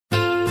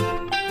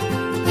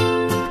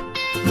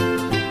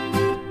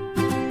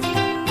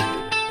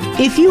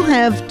If you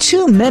have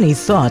too many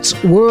thoughts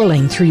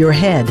whirling through your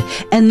head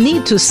and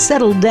need to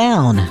settle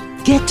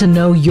down, get to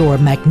know your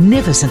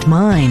magnificent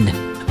mind.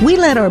 We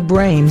let our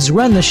brains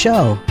run the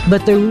show,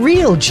 but the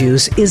real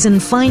juice is in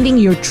finding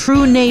your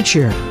true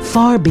nature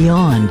far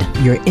beyond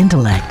your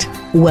intellect.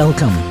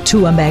 Welcome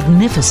to A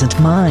Magnificent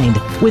Mind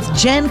with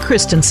Jan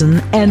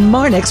Christensen and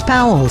Marnix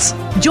Powells.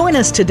 Join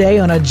us today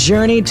on a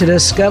journey to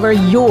discover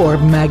your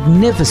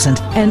magnificent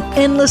and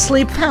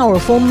endlessly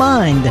powerful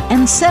mind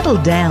and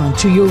settle down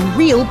to your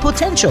real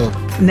potential.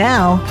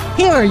 Now,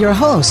 here are your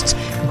hosts,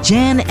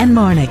 Jan and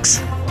Marnix.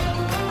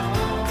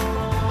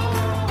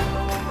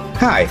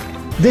 Hi,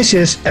 this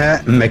is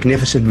A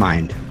Magnificent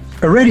Mind,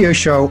 a radio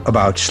show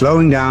about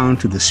slowing down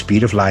to the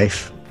speed of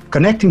life,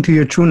 connecting to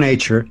your true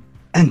nature,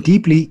 and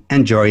deeply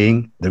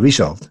enjoying the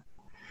result.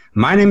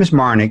 My name is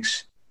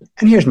Marnix,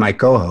 and here's my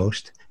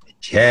co-host,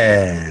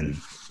 Jan.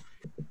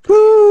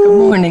 Woo! Good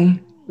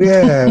morning.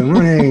 Yeah,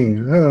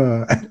 morning.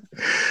 Oh.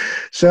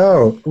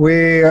 So,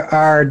 we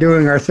are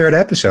doing our third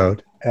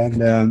episode,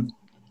 and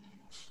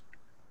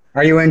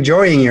are you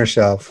enjoying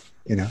yourself,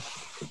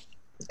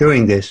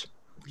 doing this?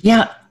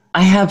 Yeah,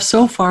 I have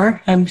so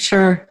far. I'm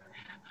sure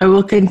I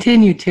will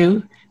continue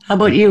to. How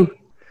about you?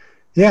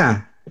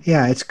 Yeah,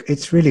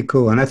 it's really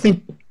cool, and I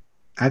think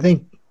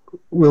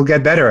we'll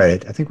get better at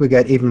it. I think we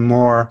get even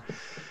more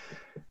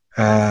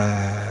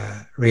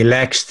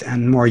relaxed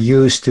and more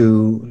used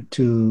to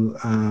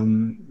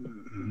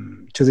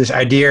this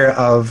idea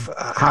of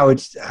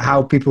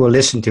how people will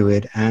listen to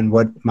it and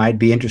what might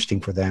be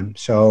interesting for them.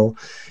 So,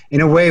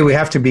 in a way, we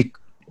have to be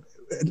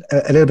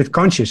a little bit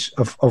conscious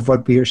of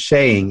what we are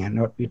saying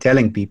and what we're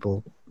telling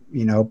people,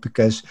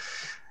 because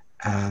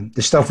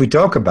the stuff we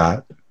talk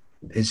about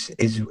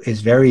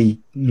is very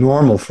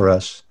normal for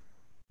us.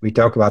 We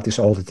talk about this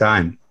all the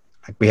time.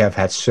 Like, we have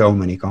had so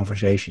many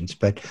conversations,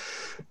 but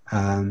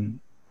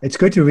it's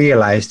good to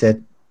realize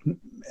that,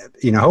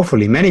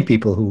 hopefully many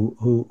people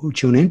who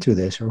tune into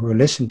this or who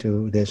listen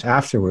to this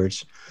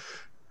afterwards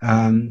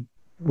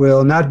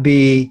will not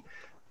be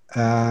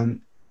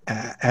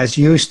as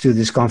used to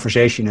this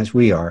conversation as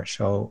we are.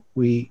 So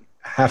we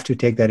have to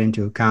take that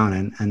into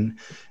account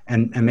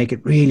and make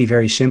it really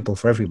very simple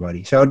for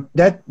everybody. So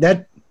that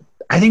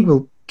I think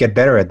we'll get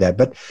better at that.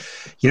 But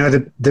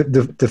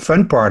the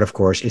fun part, of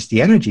course, is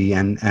the energy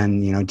and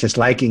just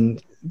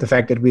liking the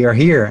fact that we are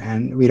here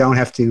and we don't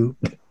have to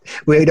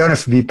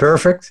be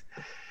perfect.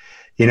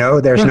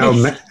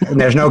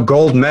 There's no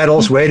gold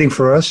medals waiting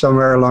for us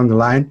somewhere along the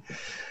line,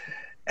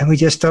 and we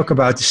just talk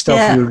about the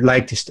stuff we would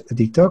like to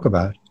talk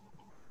about.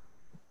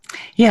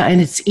 Yeah,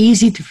 and it's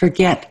easy to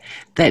forget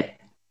that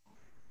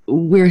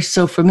we're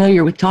so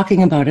familiar with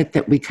talking about it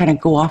that we kind of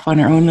go off on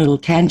our own little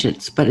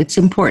tangents. But it's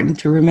important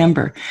to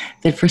remember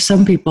that for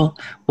some people,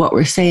 what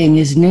we're saying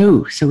is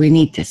new. So we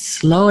need to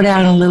slow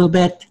down a little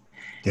bit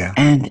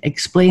and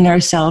explain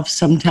ourselves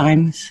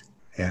sometimes.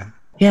 Yeah.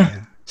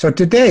 So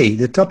today,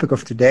 the topic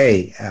of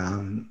today,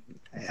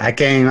 I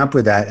came up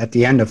with that at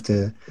the end of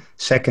the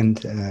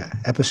second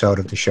episode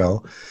of the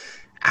show,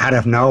 out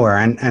of nowhere,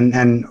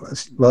 and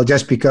well,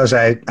 just because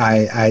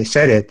I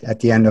said it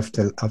at the end of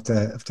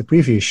the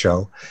previous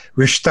show,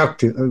 we're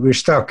stuck.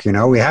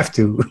 We have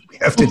to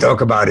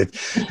talk about it,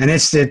 and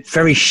it's the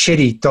very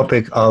shitty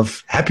topic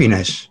of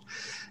happiness.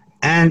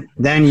 And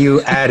then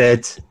you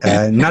added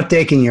not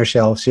taking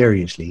yourself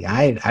seriously.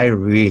 I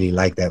really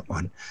like that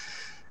one.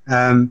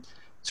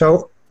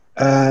 So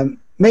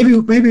maybe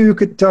we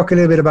could talk a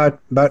little bit about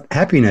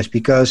happiness,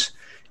 because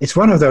it's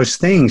one of those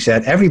things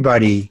that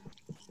everybody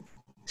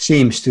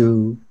seems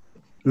to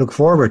look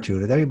forward to,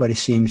 that everybody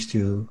seems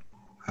to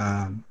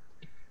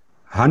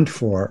hunt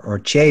for or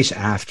chase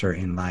after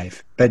in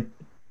life. But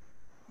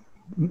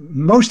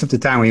most of the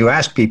time when you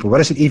ask people, what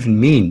does it even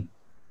mean,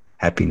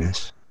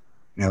 happiness?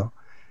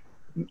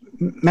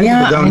 Many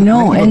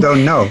people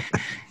don't know.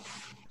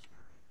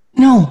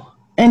 No,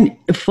 and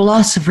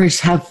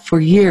philosophers have for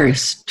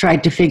years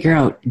tried to figure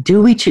out,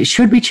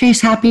 should we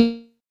chase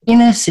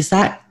happiness? Is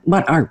that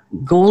what our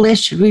goal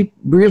is? Should we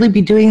really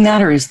be doing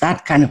that? Or is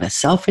that kind of a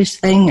selfish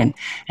thing?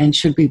 And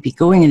should we be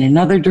going in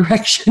another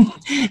direction?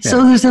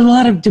 So there's a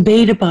lot of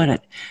debate about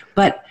it.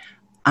 But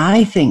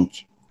I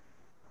think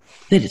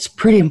that it's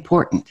pretty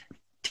important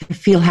to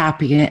feel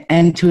happy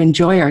and to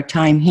enjoy our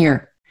time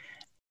here.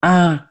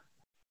 Why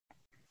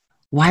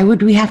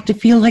would we have to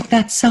feel like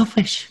that's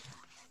selfish?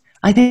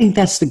 I think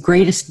that's the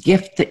greatest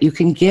gift that you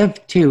can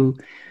give to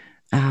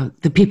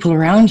the people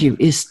around you,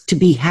 is to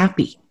be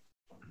happy.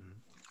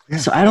 Yeah.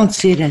 So I don't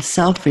see it as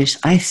selfish.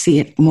 I see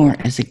it more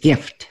as a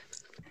gift.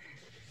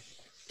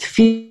 To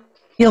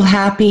feel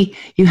happy,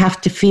 you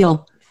have to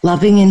feel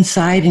loving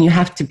inside, and you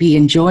have to be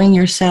enjoying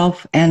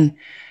yourself. And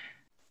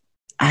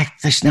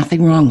there's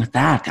nothing wrong with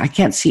that. I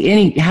can't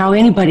see how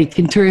anybody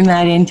can turn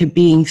that into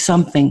being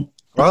something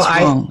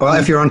that's wrong. Well,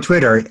 if you're on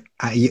Twitter,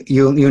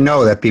 you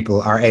know that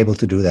people are able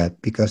to do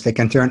that, because they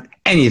can turn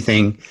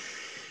anything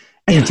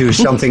into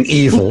something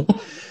evil.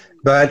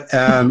 But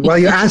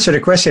you answered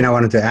a question I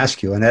wanted to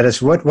ask you, and that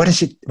is what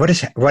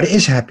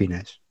is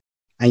happiness?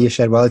 And you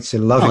said, well, it's a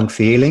loving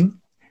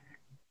feeling.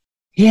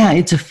 Yeah,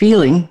 it's a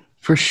feeling.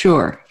 for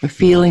sure. The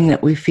feeling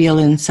that we feel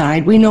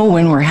inside. We know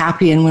when we're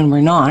happy and when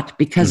we're not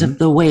because of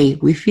the way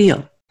we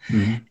feel.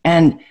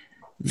 And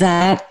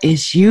that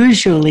is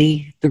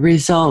usually the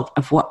result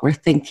of what we're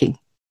thinking.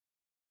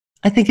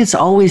 I think it's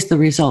always the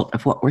result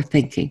of what we're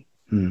thinking,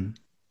 in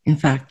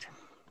fact.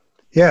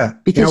 Yeah.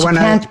 Because you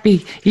can't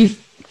be...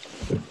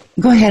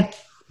 Go ahead.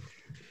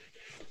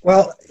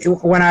 Well,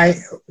 when I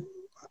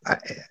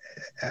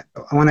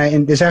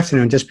in this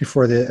afternoon, just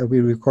before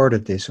we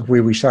recorded this,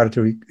 we started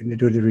to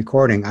do the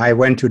recording, I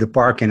went to the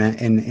park in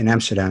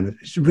Amsterdam.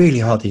 It's really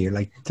hot here,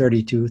 like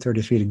 32,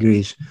 33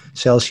 degrees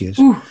Celsius.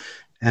 Ooh.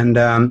 And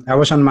I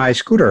was on my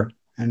scooter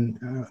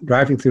and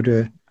driving through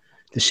the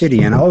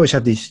city, and I always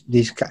have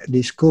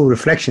these cool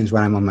reflections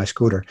when I'm on my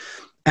scooter.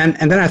 And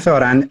then I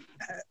thought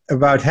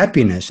about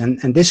happiness,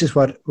 and this is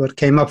what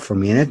came up for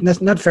me. And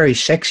it's not very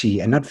sexy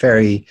and not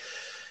very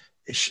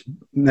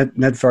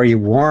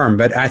warm,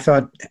 but I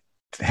thought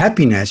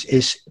happiness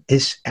is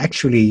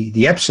actually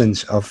the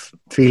absence of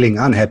feeling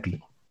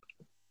unhappy.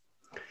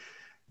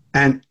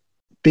 And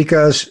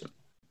because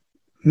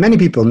many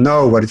people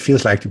know what it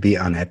feels like to be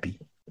unhappy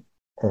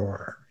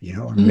or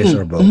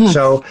miserable.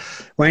 So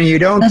when you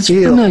don't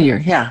feel familiar,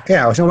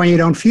 yeah. So when you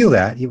don't feel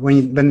that,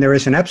 when there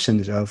is an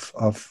absence of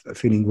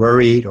feeling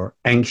worried or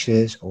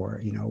anxious or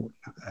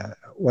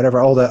whatever,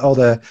 all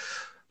the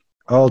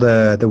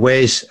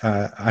ways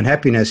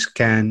unhappiness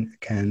can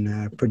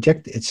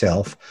project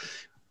itself,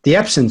 the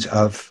absence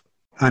of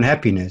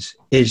unhappiness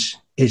is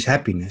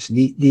happiness.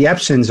 The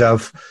absence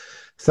of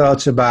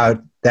thoughts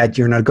about that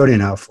you're not good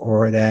enough,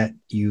 or that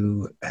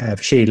you have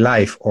a shitty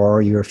life,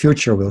 or your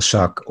future will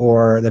suck,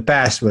 or the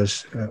past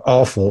was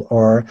awful,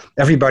 or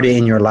everybody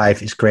in your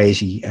life is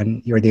crazy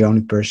and you're the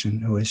only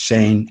person who is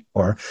sane,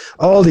 or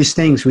all these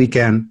things we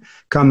can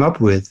come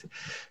up with.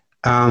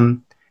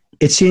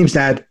 It seems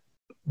that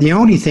the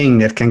only thing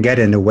that can get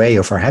in the way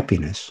of our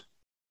happiness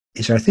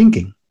is our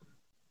thinking.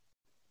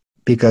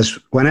 Because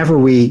when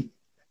we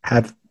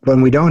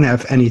don't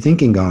have any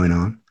thinking going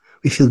on,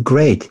 we feel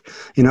great.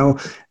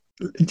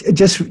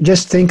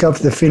 Just think of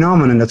the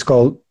phenomenon that's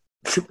called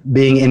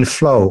being in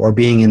flow or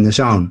being in the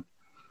zone.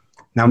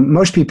 Now,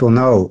 most people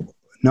know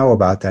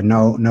about that,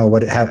 know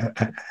what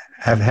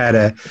have had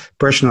a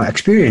personal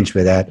experience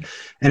with that.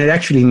 And it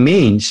actually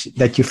means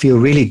that you feel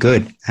really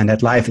good and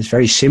that life is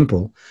very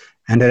simple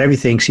and that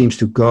everything seems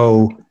to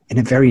go in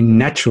a very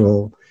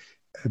natural,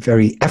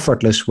 very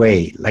effortless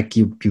way. Like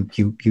you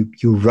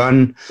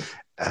run,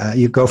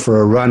 you go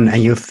for a run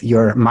and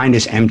your mind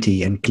is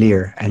empty and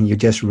clear and you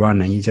just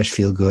run and you just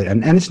feel good.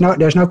 And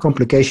there's no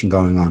complication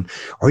going on.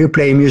 Or you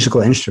play a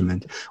musical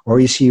instrument, or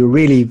you see a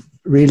really,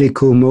 really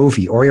cool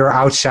movie, or you're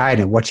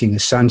outside and watching a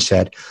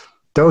sunset.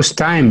 Those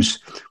times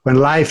when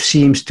life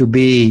seems to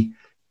be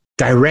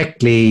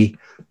directly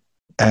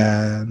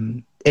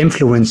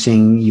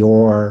influencing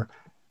your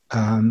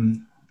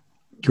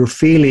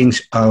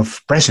feelings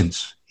of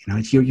presence.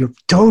 You're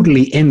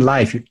totally in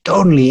life. You're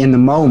totally in the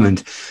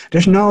moment.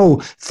 There's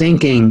no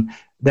thinking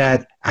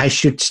that I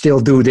should still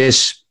do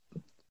this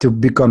to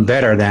become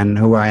better than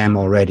who I am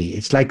already.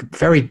 It's like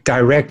very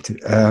direct,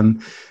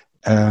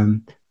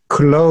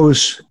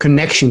 close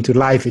connection to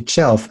life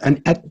itself.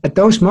 And at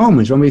those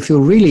moments when we feel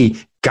really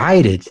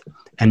guided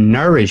and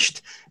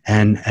nourished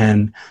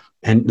and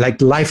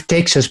like life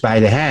takes us by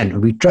the hand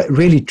and we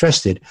really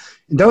trust it,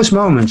 in those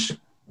moments,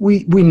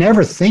 we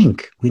never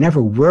think, we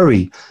never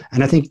worry.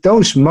 And I think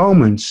those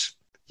moments,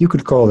 you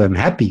could call them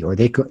happy, or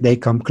they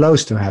come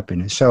close to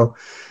happiness. So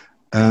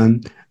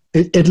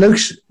it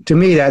looks to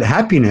me that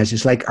happiness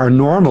is like our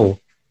normal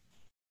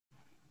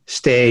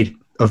state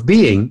of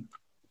being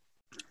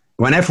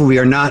whenever we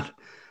are not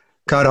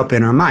caught up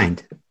in our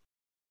mind.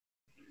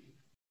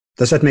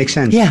 Does that make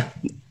sense? Yeah.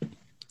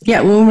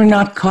 Yeah, when we're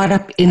not caught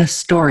up in a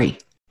story.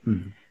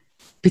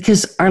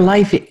 Because our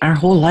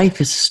whole life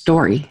is a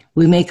story.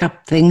 We make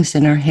up things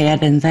in our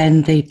head and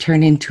then they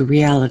turn into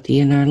reality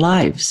in our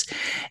lives.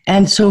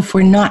 And so if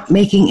we're not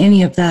making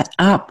any of that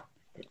up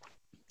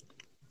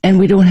and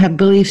we don't have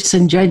beliefs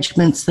and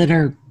judgments that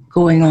are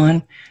going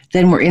on,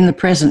 then we're in the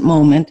present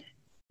moment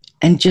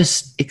and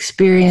just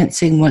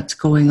experiencing what's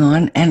going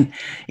on. And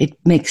it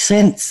makes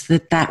sense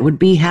that would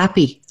be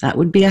happy. That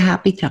would be a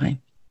happy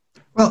time.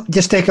 Well,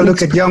 just take a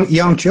look at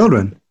young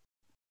children.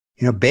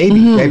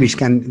 Babies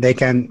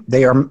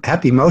they are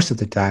happy most of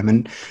the time,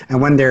 and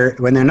when they're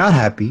not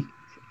happy,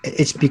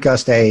 it's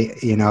because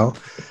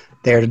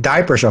their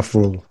diapers are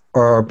full,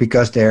 or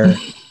because they're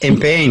in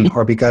pain,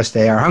 or because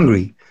they are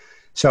hungry.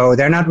 So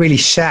they're not really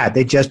sad.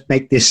 They just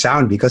make this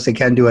sound because they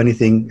can't do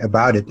anything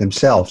about it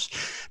themselves.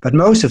 But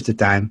most of the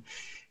time,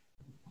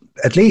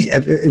 at least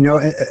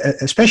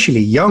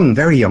especially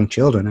very young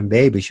children and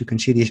babies, you can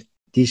see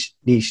these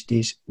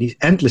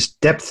endless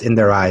depth in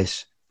their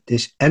eyes.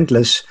 This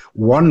endless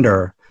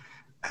wonder.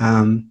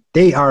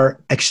 They are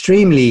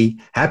extremely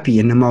happy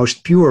in the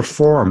most pure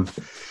form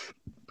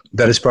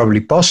that is probably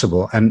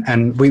possible. And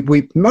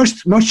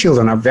most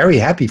children are very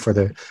happy for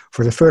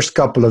the first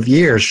couple of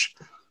years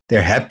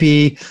They're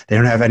happy. They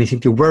don't have anything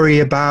to worry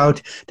about.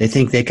 They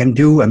think they can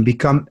do and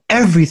become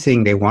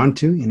everything they want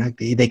to.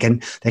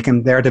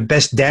 They're the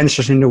best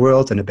dancers in the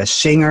world and the best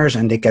singers,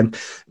 and they can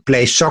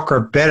play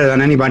soccer better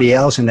than anybody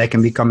else, and they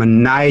can become a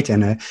knight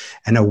and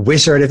a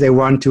wizard if they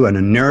want to, and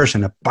a nurse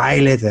and a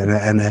pilot,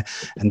 and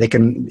they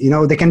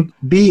can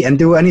be and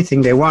do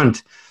anything they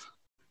want.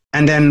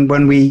 And then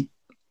when we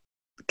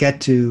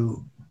get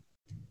to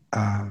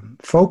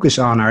focus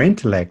on our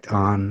intellect,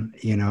 on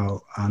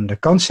the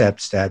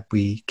concepts that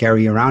we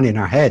carry around in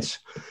our heads,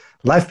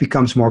 life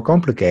becomes more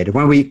complicated.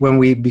 When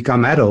we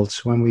become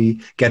adults, when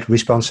we get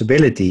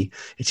responsibility,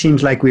 it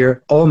seems like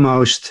we're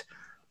almost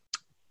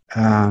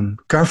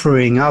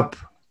covering up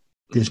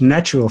this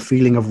natural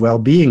feeling of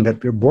well-being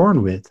that we're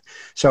born with.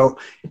 So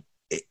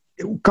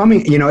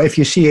if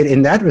you see it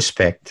in that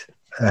respect,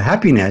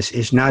 happiness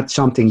is not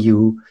something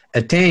you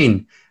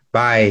attain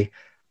by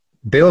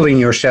building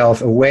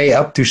yourself a way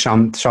up to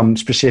some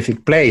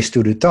specific place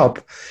to the top.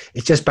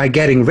 It's just by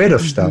getting rid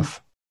of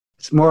stuff.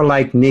 It's more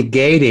like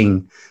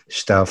negating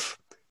stuff,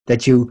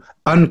 that you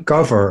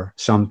uncover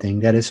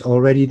something that is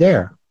already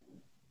there.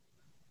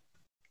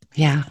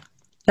 Yeah,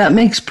 that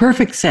makes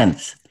perfect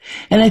sense.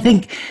 And I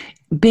think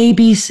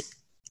babies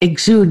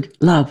exude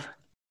love.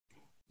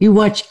 You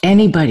watch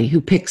anybody who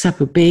picks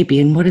up a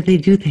baby, and what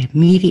do? They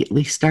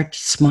immediately start to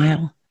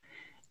smile.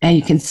 And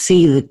you can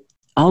see that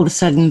all of a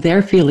sudden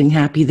they're feeling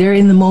happy. They're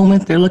in the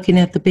moment. They're looking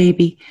at the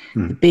baby.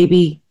 The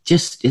baby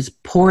just is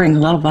pouring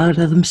love out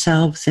of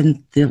themselves,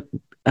 and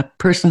a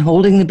person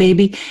holding the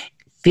baby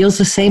feels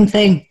the same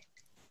thing.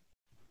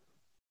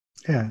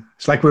 Yeah,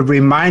 it's like we're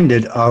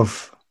reminded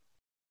of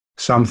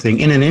something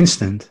in an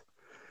instant,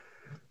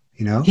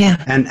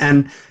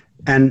 Yeah.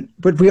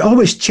 But we're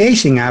always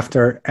chasing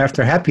after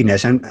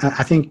happiness. And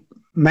I think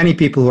many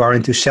people who are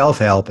into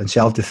self-help and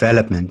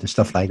self-development and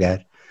stuff like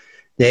that,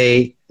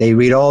 they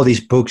read all these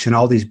books and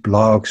all these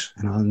blogs,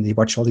 and they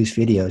watch all these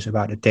videos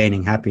about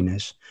attaining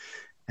happiness.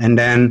 And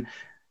then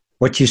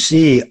what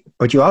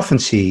you often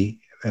see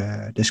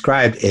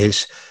described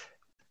is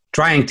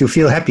trying to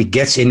feel happy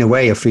gets in the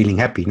way of feeling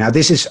happy. Now,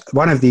 this is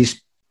one of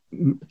these,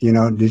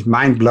 these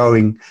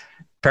mind-blowing,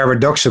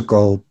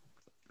 paradoxical,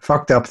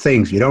 fucked up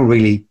things you don't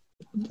really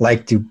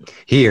like to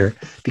hear,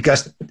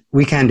 because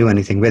we can't do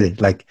anything with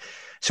it. Like,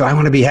 so I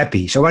want to be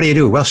happy. So what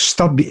do? Well,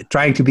 stop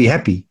trying to be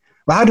happy.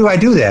 Well, how do I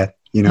do that?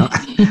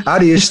 How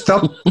do you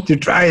stop to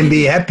try and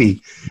be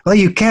happy? Well,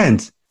 you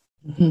can't.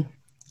 Mm-hmm.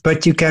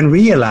 But you can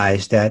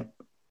realize that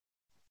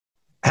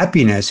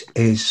happiness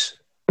is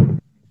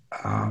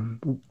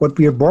what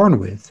we are born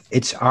with.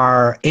 It's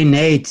our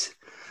innate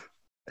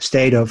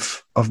state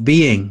of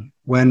being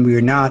when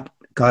we're not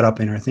caught up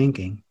in our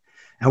thinking.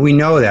 And we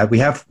know that.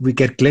 We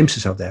get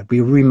glimpses of that.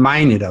 We're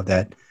reminded of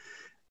that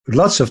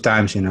lots of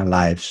times in our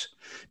lives.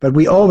 But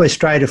we always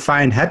try to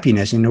find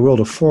happiness in the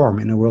world of form,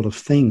 in the world of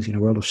things, in the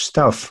world of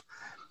stuff.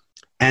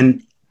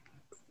 And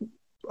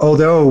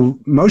although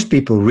most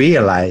people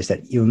realize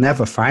that you'll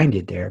never find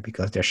it there,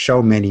 because there's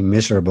so many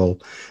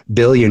miserable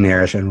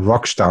billionaires and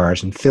rock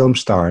stars and film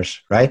stars,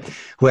 right,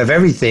 who have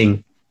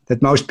everything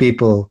that most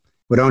people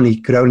could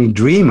only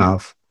dream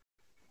of,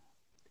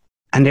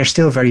 and they're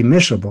still very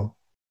miserable.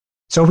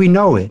 So we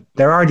know it.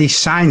 There are these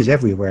signs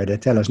everywhere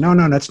that tell us, no,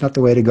 that's not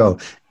the way to go.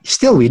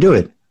 Still, we do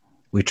it.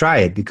 We try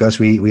it because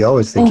we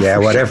always think,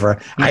 whatever,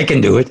 I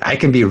can do it. I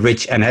can be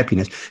rich and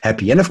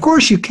happy. And of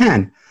course you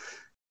can.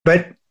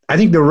 But I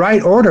think the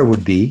right order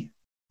would be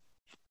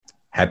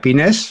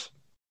happiness,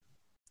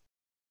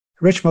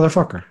 rich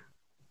motherfucker.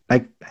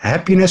 Like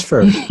happiness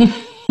first.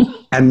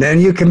 And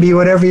then you can be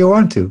whatever you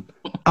want to.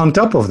 On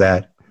top of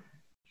that,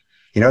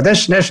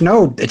 there's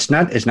no, it's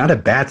not a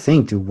bad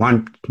thing to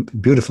want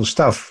beautiful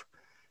stuff.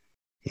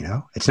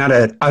 It's not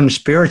an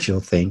unspiritual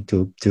thing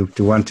to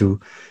want to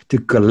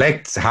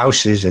collect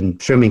houses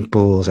and swimming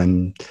pools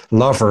and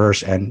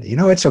lovers, and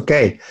it's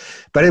okay,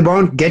 but it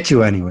won't get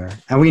you anywhere,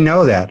 and we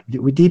know that.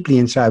 We deeply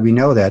inside we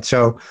know that.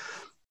 So,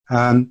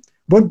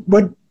 what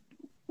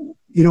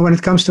when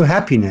it comes to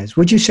happiness,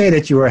 would you say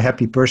that you are a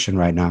happy person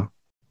right now?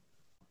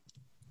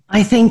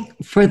 I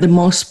think for the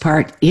most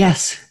part,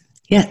 yes.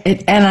 Yeah,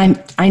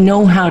 and I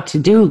know how to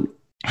do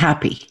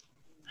happy.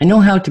 I know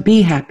how to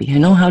be happy. I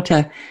know how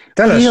to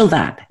feel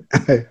that.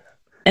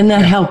 And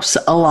that helps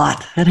a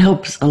lot. That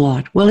helps a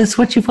lot. Well, it's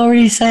what you've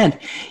already said.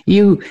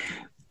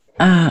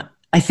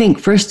 I think,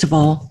 first of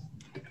all,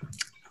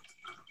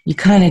 you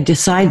kind of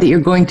decide that you're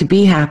going to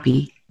be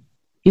happy.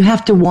 You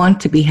have to want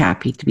to be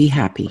happy.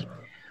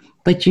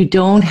 But you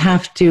don't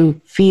have to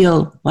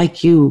feel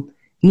like you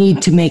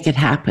need to make it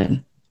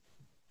happen.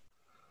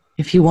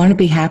 If you want to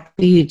be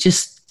happy, you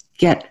just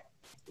get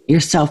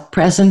yourself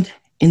present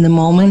in the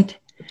moment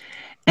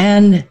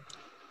and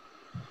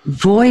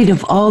void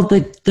of all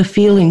the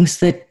feelings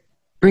that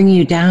bring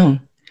you down.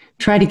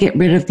 Try to get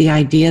rid of the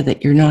idea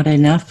that you're not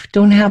enough.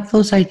 Don't have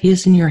those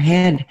ideas in your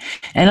head.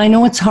 And I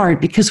know it's hard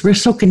because we're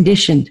so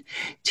conditioned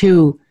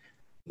to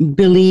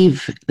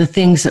believe the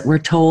things that we're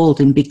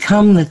told and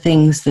become the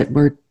things that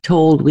we're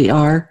told we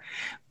are.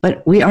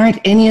 But we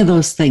aren't any of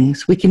those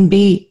things. We can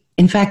be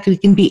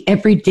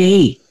every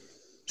day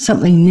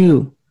something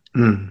new,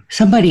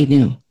 somebody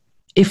new.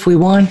 If we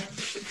want,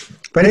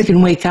 but we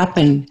can wake up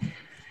and.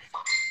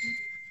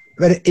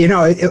 But you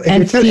know,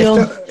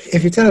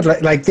 if you tell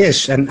it like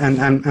this, and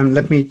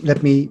let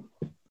me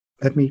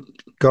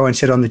go and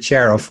sit on the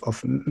chair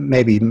of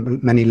maybe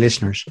many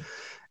listeners,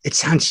 it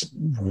sounds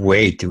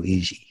way too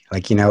easy.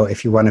 Like, you know,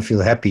 if you want to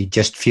feel happy,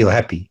 just feel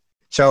happy.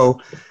 So,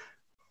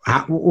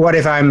 what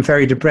if I'm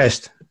very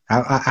depressed?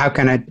 How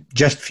can I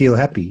just feel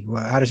happy?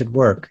 Well, how does it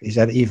work? Is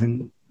that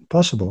even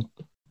possible?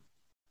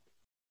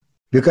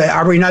 Because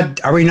are we not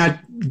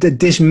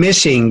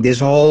dismissing this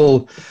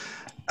whole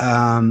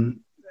idea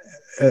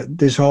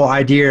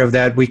of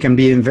that we can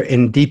be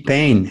in deep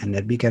pain, and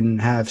that we can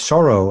have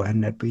sorrow,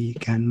 and that we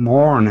can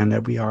mourn, and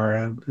that we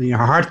are your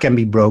heart can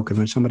be broken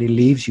when somebody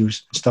leaves you,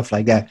 stuff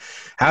like that.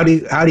 How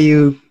do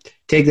you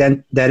take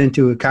that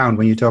into account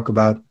when you talk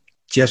about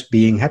just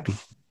being happy?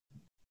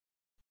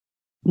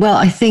 Well,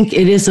 I think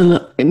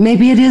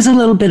maybe it is a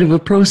little bit of a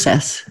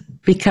process,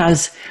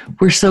 because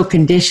we're so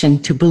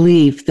conditioned to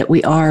believe that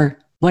we are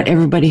what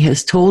everybody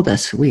has told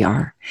us we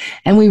are.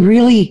 And we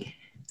really,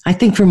 I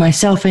think for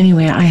myself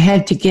anyway, I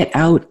had to get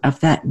out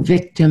of that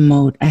victim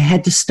mode. I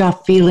had to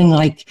stop feeling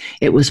like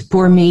it was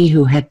poor me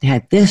who had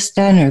this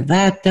done or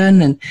that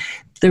done. And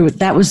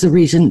that was the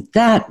reason,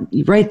 that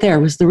right there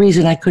was the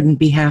reason I couldn't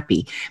be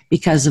happy,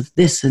 because of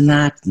this and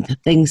that and the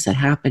things that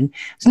happened.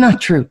 It's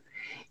not true.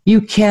 You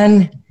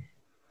can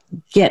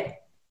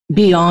get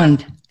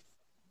beyond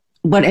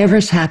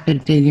whatever's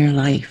happened in your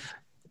life.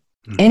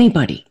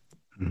 Anybody.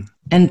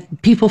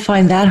 And people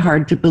find that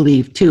hard to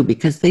believe too,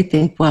 because they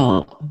think,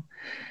 well,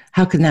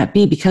 how can that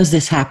be? Because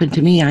this happened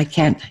to me, I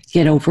can't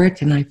get over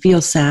it, and I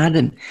feel sad.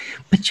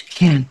 But you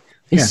can.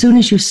 As soon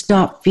as you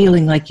stop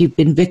feeling like you've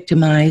been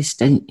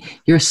victimized and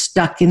you're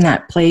stuck in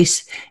that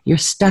place, you're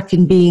stuck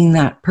in being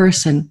that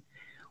person,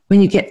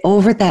 when you get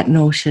over that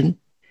notion,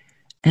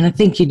 and I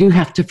think you do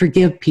have to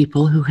forgive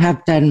people who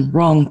have done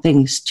wrong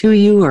things to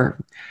you, or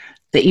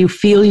that you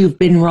feel you've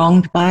been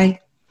wronged by,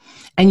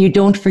 and you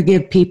don't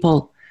forgive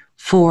people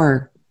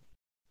for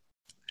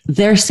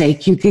their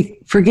sake, you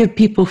forgive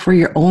people for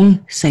your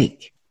own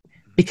sake.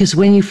 Because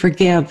when you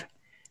forgive,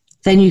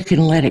 then you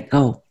can let it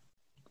go.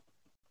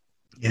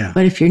 Yeah.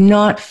 But if you're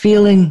not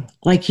feeling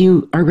like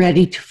you are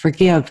ready to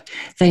forgive,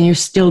 then you're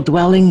still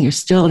dwelling, you're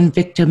still in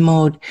victim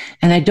mode.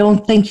 And I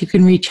don't think you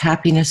can reach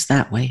happiness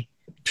that way.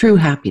 True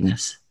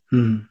happiness.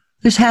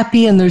 There's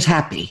happy and there's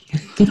happy.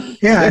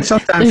 Yeah, and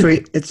sometimes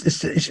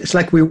it's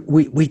like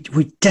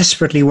we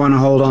desperately want to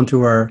hold on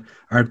to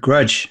our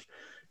grudge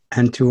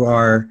and to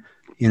our,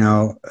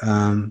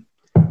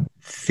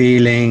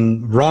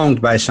 feeling wronged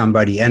by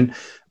somebody. And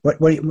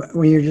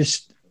when you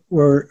just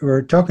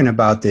were talking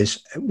about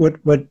this, what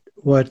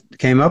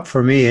came up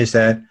for me is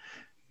that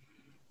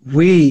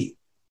we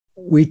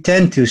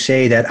tend to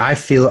say that I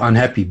feel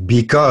unhappy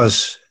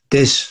because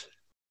this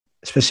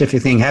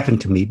specific thing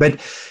happened to me. But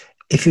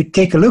if you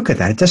take a look at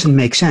that, it doesn't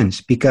make sense,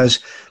 because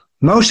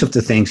most of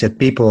the things that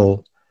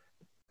people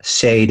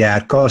say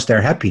that cause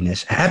their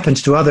happiness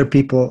happens to other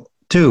people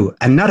too,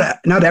 and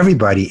not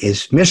everybody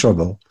is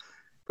miserable,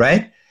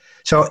 right?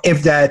 So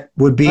if that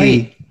would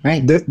be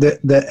right.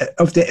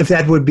 If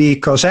that would be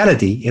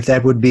causality, if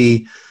that would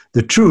be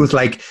the truth,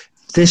 like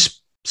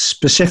this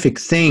specific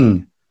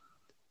thing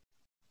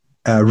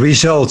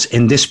results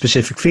in this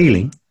specific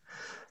feeling,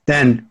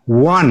 then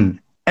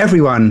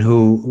everyone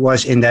who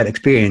was in that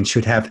experience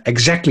should have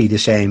exactly the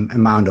same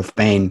amount of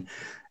pain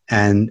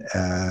and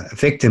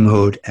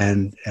victimhood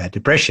and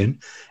depression.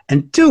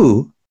 And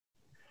two,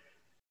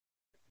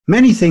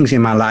 many things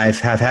in my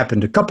life have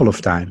happened a couple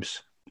of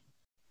times.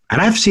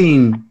 And I've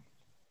seen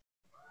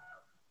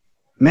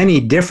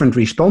many different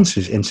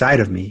responses inside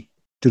of me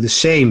to the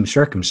same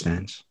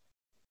circumstance.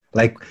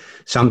 Like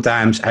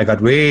sometimes I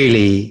got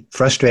really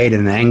frustrated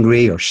and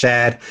angry or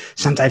sad.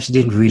 Sometimes I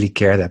didn't really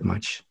care that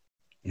much,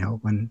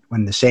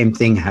 when the same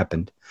thing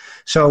happened.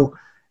 So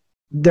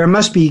there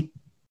must be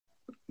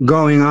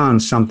going on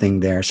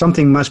something there.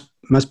 Something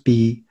must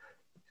be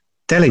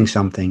telling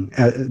something.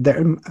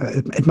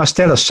 It must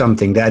tell us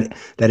something that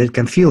it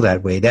can feel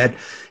that way. That,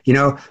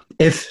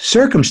 if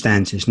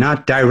circumstances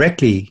not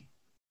directly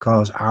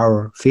cause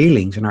our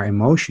feelings and our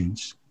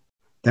emotions,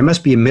 there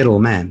must be a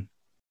middleman.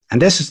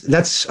 And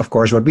that's of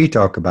course what we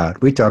talk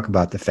about. We talk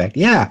about the fact,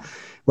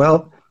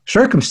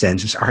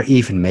 circumstances are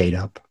even made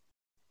up,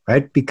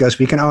 right? Because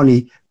we can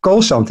only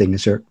call something a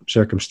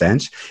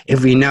circumstance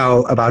if we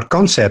know about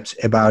concepts,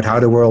 about how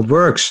the world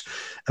works,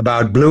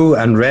 about blue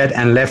and red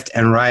and left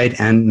and right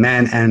and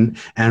man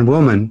and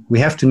woman. We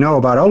have to know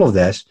about all of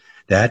this,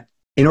 that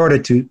in order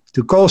to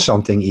call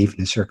something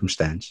even a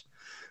circumstance.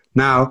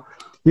 Now,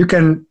 you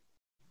can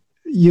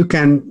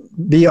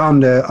be on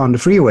the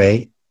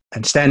freeway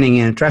and standing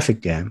in a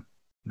traffic jam,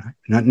 right?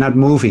 not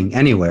moving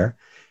anywhere,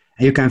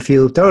 and you can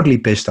feel totally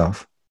pissed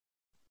off.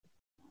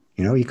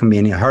 You can be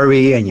in a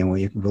hurry, and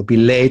you will be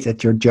late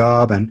at your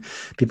job, and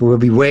people will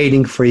be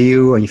waiting for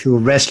you, and you feel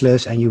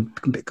restless, and you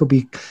could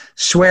be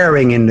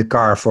swearing in the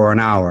car for an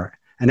hour.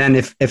 And then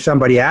if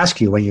somebody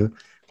asks you when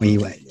when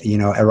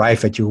you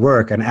arrive at your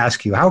work and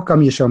ask you, how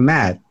come you're so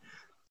mad?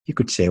 You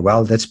could say,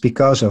 well, that's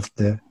because of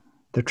the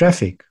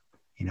traffic.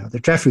 The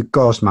traffic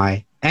caused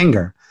my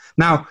anger.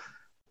 Now,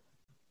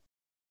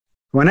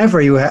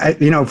 whenever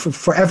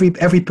for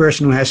every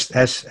person who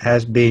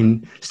has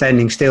been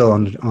standing still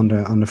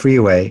on the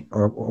freeway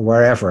or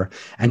wherever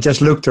and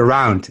just looked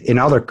around in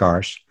other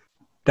cars,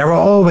 there were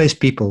always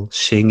people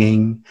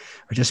singing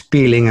or just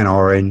peeling an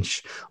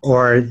orange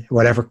or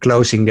whatever,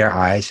 closing their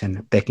eyes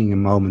and taking a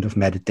moment of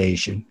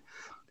meditation.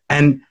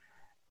 And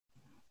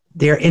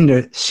they're in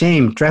the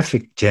same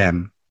traffic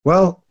jam.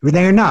 Well,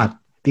 they're not,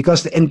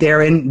 because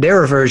they're in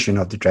their version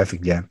of the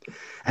traffic jam.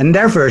 And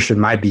their version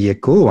might be a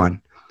cool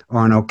one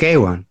or an okay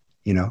one.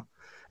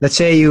 Let's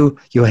say you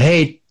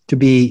hate to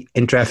be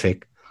in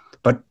traffic,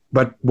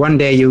 but one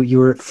day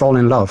you fall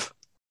in love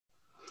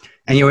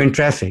and you're in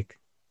traffic.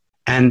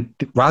 And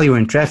while you're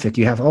in traffic,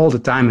 you have all the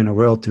time in the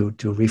world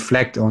to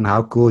reflect on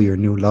how cool your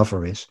new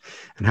lover is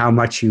and how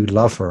much you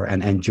love her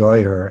and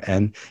enjoy her.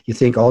 And you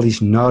think all these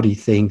naughty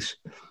things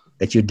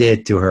that you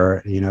did to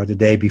her, the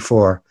day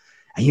before.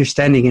 And you're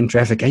standing in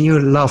traffic and you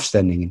love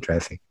standing in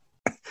traffic.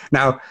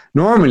 Now,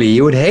 normally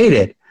you would hate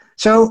it.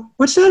 So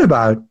what's that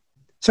about?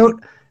 So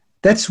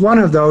that's one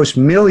of those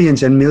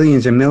millions and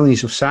millions and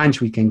millions of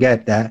signs we can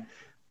get that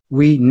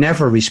we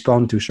never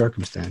respond to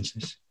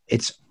circumstances.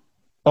 It's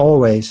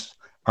always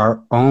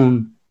our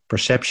own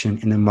perception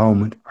in a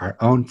moment, our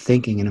own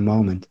thinking in a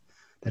moment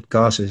that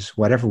causes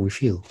whatever we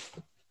feel.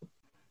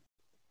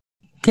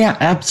 Yeah,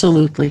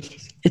 absolutely.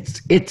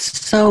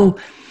 It's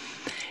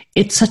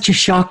such a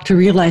shock to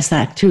realize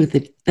that too,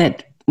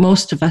 that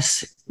most of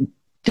us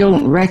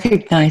don't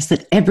recognize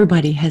that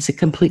everybody has a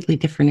completely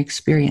different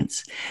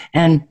experience.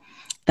 And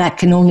that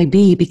can only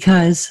be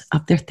because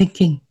of their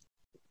thinking,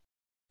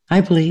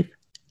 I believe.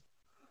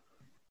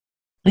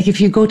 Like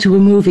if you go to a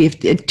movie,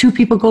 if two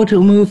people go to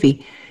a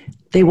movie,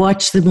 they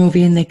watch the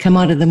movie and they come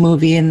out of the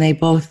movie and they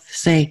both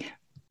say,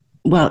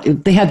 well,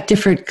 they have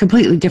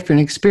completely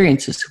different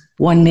experiences.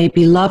 One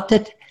maybe loved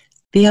it,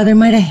 the other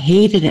might have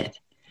hated it.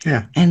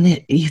 Yeah.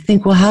 And you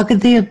think, well, how could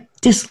they have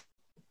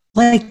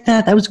disliked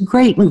that? That was a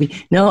great movie.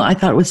 No, I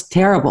thought it was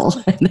terrible.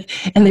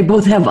 And they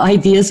both have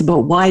ideas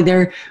about why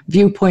their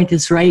viewpoint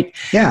is right.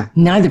 Yeah.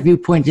 Neither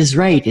viewpoint is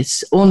right.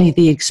 It's only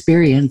the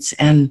experience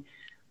and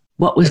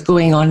what was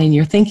going on in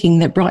your thinking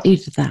that brought you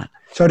to that.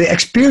 So the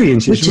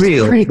experience is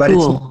real, but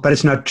cool.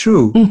 it's not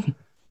true. Mm-hmm.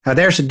 Now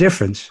there's a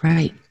difference.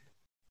 Right.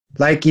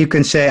 Like you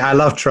can say, I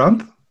love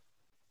Trump.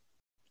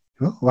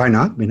 Well, why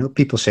not?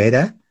 People say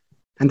that.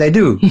 And they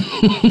do.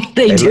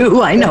 they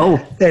do, I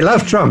know. They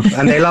love Trump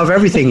and they love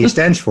everything he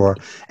stands for.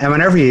 And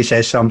whenever he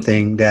says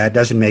something that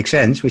doesn't make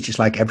sense, which is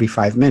like every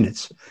 5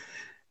 minutes,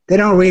 they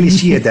don't really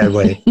see it that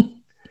way.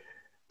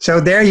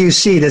 So there you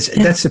see,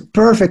 that's a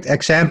perfect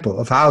example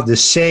of how the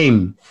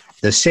same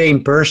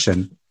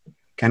person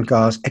can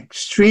cause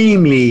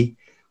extremely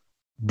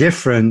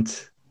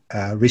different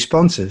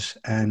responses.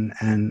 And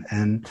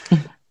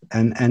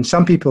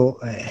some people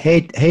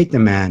hate the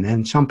man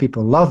and some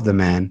people love the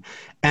man.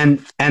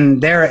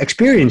 And their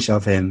experience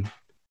of him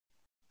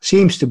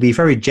seems to be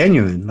very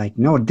genuine. Like,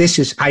 no, this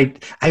is, I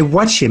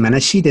watch him and I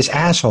see this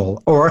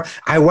asshole. Or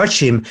I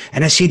watch him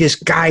and I see this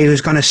guy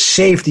who's going to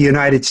save the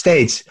United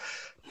States.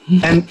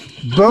 And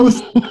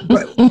both,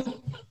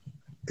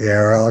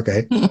 yeah, well,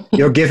 okay,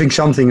 you're giving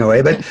something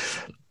away. But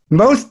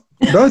both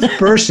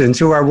persons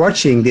who are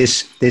watching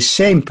this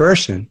same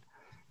person,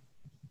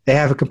 they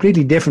have a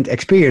completely different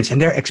experience,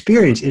 and their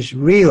experience is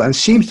real and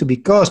seems to be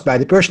caused by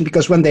the person,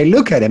 because when they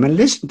look at him and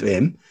listen to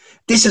him,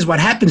 this is what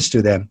happens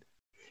to them.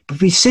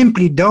 But we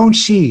simply don't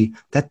see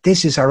that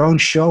this is our own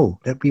show,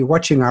 that we're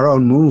watching our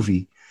own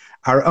movie.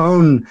 Our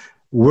own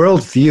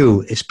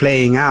worldview is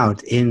playing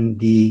out in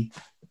the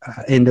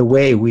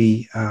way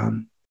we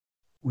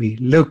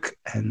look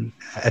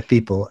at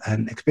people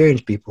and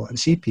experience people and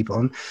see people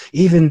and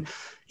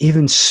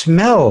even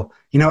smell.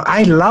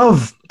 I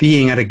love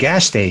being at a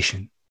gas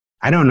station.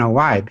 I don't know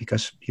why,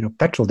 because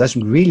petrol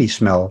doesn't really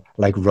smell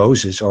like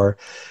roses or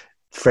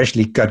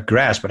freshly cut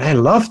grass, but I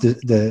love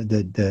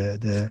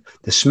the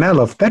smell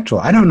of petrol.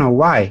 I don't know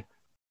why.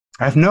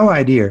 I have no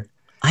idea.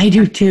 I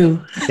do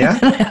too. Yeah?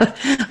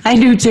 I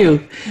do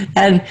too.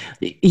 And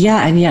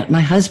yet my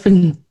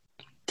husband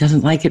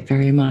doesn't like it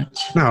very much.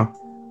 No.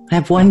 I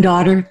have one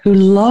daughter who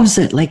loves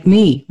it, like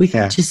me. We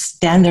can just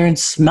stand there and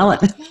smell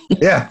it.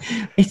 Yeah.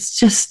 It's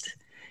just,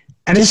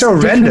 it's so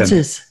random.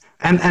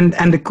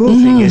 And the cool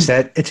thing is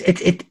that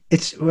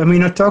it's when we're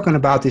not talking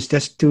about this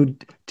just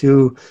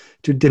to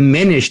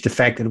diminish the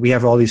fact that we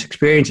have all these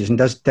experiences and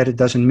that it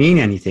doesn't mean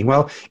anything.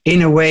 Well,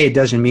 in a way, it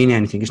doesn't mean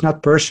anything. It's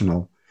not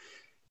personal.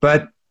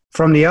 But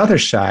from the other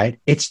side,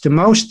 it's the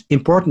most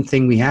important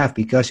thing we have,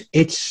 because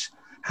it's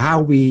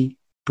how we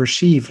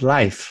perceive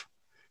life.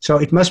 So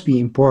it must be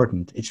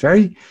important. It's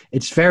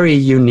very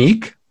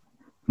unique.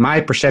 My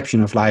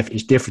perception of life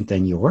is different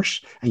than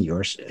yours, and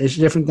yours is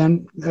different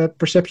than the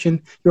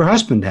perception your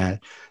husband had,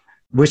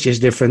 which is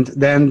different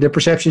than the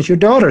perceptions your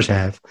daughters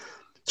have.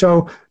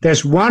 So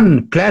there's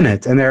one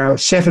planet, and there are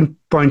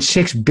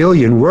 7.6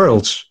 billion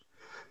worlds.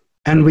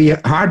 And we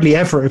hardly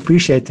ever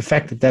appreciate the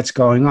fact that that's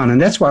going on. And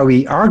that's why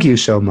we argue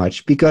so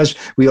much, because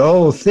we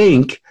all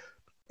think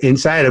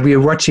inside that we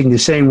are watching the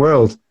same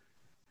world.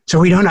 So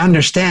we don't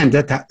understand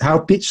that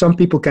how some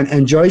people can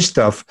enjoy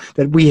stuff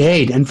that we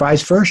hate and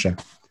vice versa.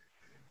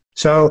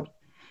 So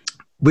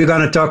we're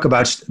going to talk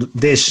about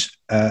this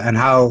and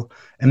how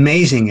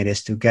amazing it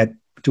is to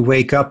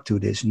wake up to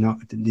this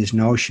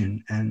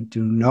notion and to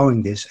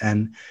knowing this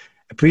and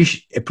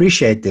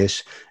appreciate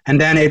this.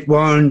 And then it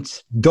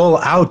won't dull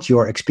out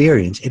your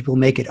experience. It will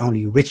make it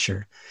only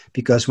richer,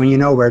 because when you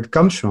know where it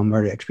comes from,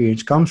 where the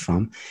experience comes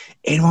from,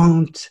 it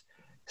won't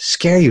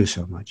scare you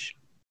so much,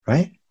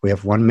 right? We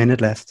have 1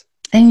 minute left.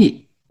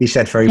 And he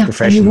said very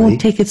professionally. And you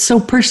won't take it so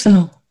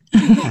personal.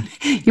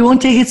 You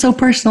won't take it so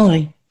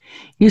personally.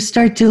 You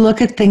start to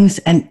look at things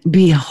and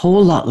be a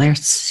whole lot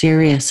less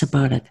serious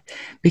about it,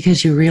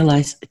 because you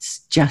realize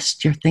it's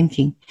just your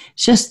thinking.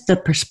 It's just the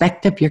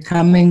perspective you're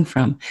coming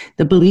from.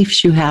 The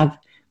beliefs you have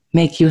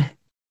make you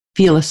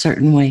feel a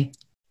certain way.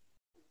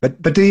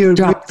 But do you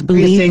drop the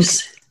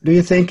beliefs? Do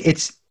you think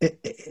it's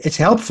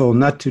helpful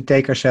not to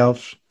take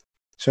ourselves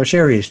so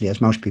seriously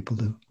as most people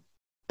do?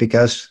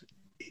 Because,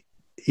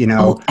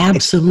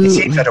 absolutely. It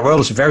seems that the world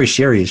is a very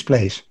serious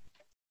place.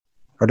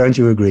 Or don't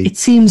you agree? It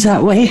seems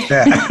that way.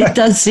 Yeah. It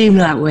does seem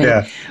that way.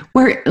 Yeah.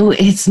 Where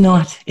it's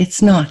not.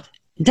 It's not.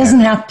 It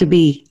doesn't have to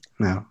be.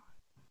 No.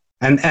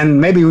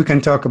 And maybe we can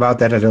talk about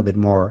that a little bit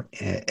more,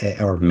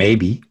 or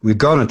maybe we're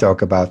going to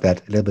talk about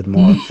that a little bit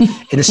more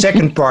in the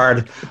second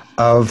part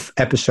of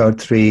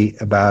episode 3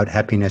 about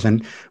happiness.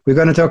 And we're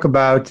going to talk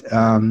about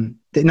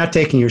not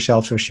taking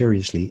yourself so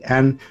seriously.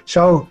 And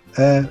so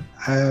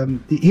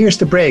here's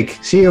the break.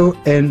 See you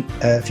in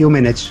a few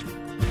minutes.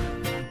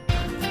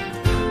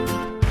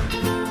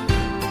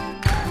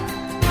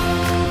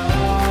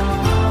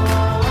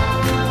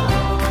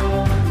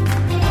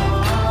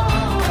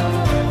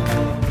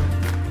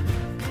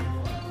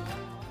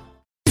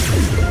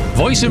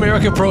 Voice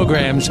America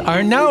programs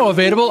are now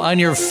available on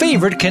your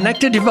favorite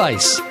connected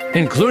device,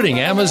 including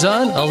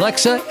Amazon,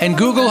 Alexa, and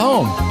Google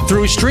Home.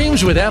 Through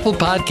streams with Apple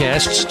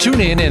Podcasts,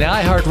 TuneIn, and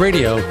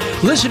iHeartRadio,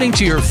 listening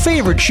to your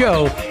favorite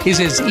show is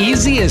as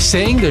easy as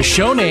saying the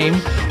show name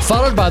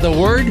followed by the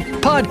word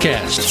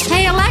podcast.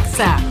 Hey,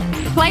 Alexa,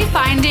 play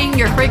Finding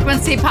Your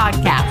Frequency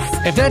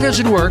podcast. If that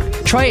doesn't work,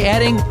 try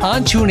adding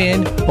on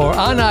TuneIn or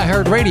on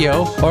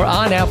iHeartRadio or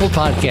on Apple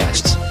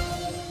Podcasts.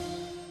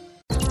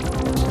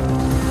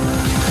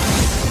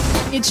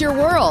 It's your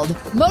world.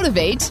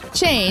 Motivate,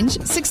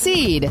 change,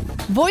 succeed.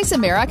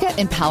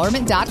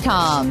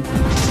 VoiceAmericaEmpowerment.com.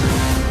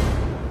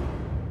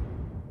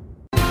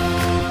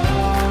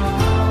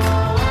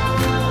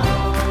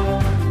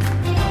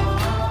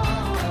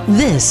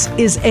 This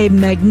is A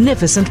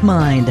Magnificent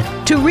Mind.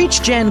 To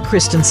reach Jan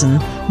Christensen,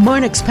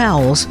 Marnix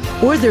Powells,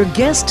 or their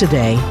guest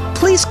today,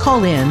 please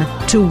call in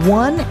to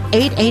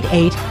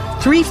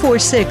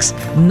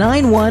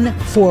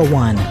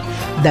 1-888-346-9141.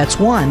 That's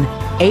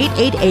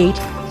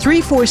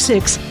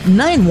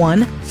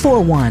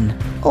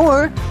 1-888-346-9141.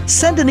 Or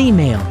send an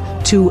email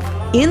to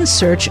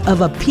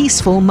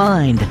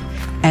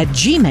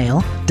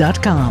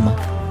insearchofapeacefulmind@gmail.com.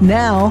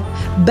 Now,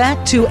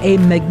 back to A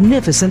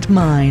Magnificent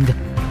Mind.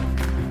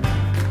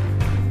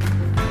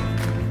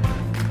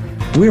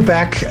 We're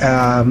back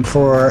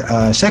for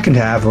second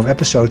half of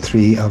episode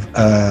 3 of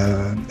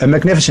A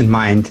Magnificent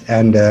Mind.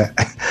 And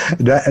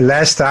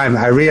last time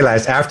I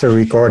realized after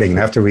recording,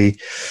 after we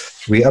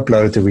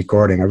uploaded the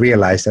recording, I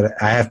realized that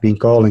I have been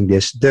calling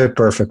this The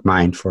Perfect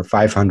Mind for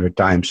 500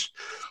 times.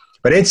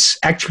 But it's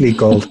actually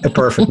called A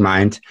Perfect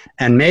Mind.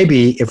 And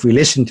maybe if we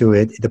listen to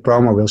it, the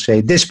promo will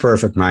say This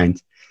Perfect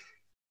Mind,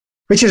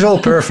 which is all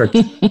perfect.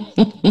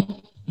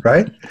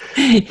 Right?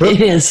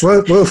 It is.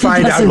 We'll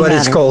find out what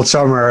it's matter. called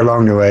somewhere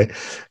along the way.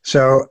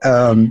 So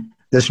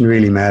doesn't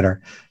really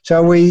matter.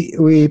 So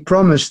we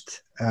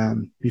promised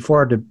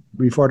before the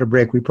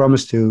break, we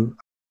promised to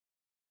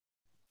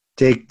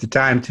take the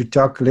time to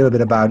talk a little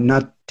bit about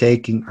not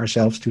taking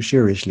ourselves too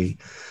seriously.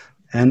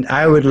 And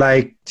I would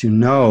like to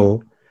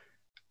know,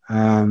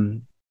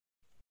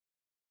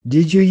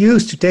 did you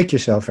used to take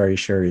yourself very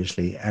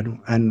seriously,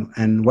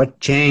 and what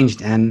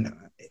changed, and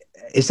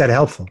is that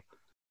helpful?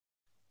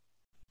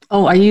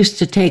 Oh, I used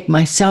to take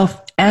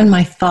myself and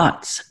my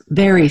thoughts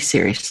very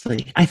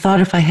seriously. I thought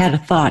if I had a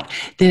thought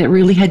that it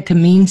really had to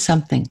mean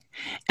something,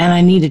 and I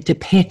needed to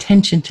pay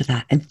attention to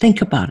that and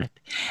think about it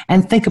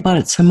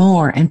some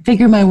more and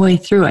figure my way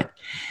through it.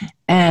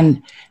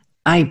 And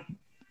I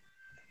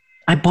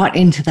bought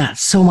into that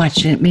so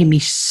much, and it made me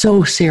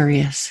so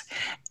serious.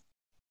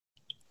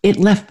 It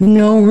left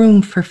no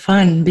room for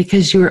fun,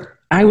 because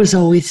I was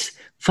always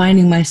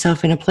finding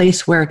myself in a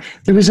place where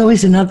there was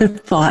always another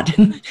thought,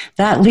 and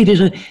that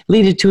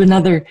leaded to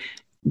another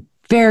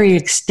very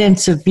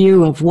extensive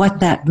view of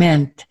what that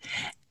meant.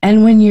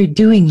 And when you're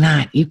doing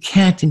that, you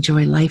can't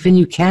enjoy life and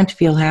you can't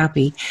feel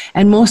happy.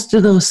 And most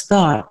of those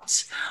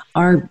thoughts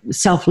are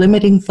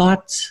self-limiting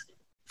thoughts,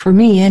 for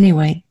me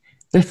anyway.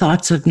 They're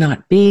thoughts of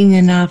not being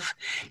enough,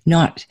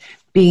 not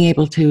being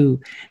able to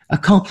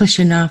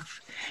accomplish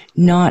enough,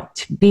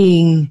 not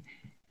being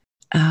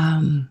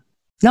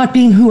not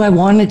being who I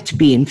wanted to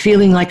be and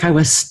feeling like I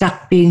was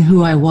stuck being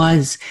who I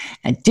was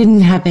and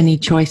didn't have any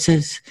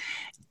choices.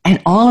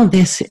 And all of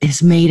this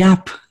is made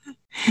up.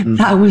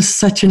 That was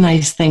such a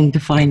nice thing to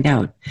find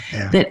out,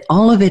 that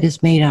all of it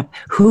is made up.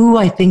 Who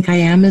I think I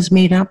am is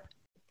made up.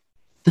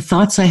 The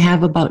thoughts I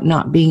have about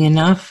not being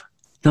enough,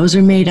 those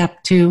are made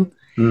up too.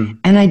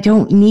 And I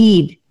don't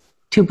need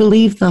to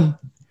believe them.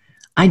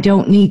 I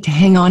don't need to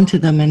hang on to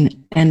them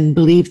and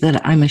believe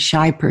that I'm a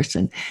shy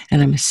person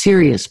and I'm a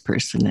serious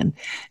person. And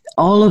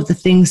all of the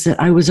things that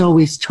I was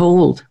always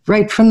told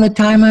right from the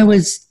time I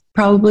was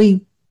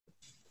probably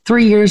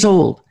 3 years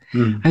old.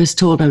 I was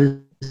told I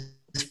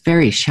was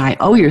very shy.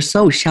 Oh, you're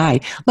so shy.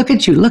 Look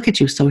at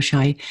you, so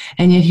shy.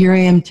 And yet here I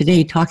am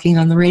today talking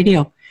on the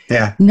radio.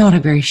 Yeah. Not a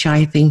very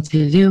shy thing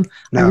to do.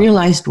 No. I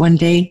realized one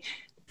day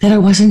that I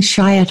wasn't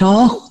shy at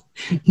all.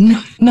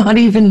 Not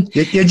even.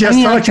 You just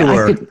thought you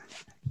were.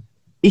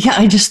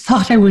 I just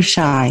thought I was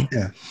shy.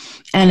 Yeah.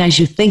 And as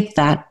you think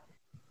that,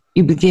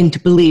 you begin to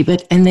believe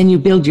it, and then you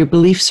build your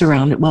beliefs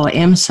around it. Well, I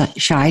am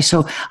shy,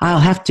 so I'll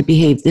have to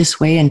behave this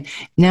way. And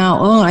now,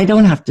 I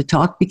don't have to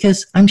talk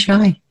because I'm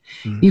shy.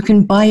 You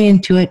can buy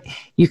into it.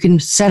 You can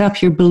set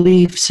up your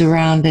beliefs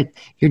around it,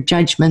 your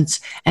judgments,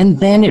 and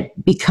then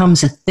it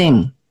becomes a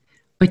thing.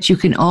 But you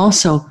can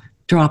also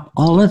drop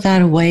all of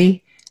that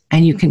away,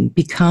 and you can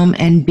become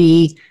and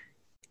be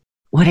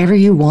whatever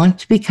you want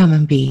to become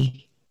and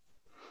be,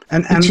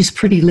 which is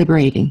pretty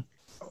liberating.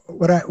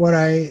 What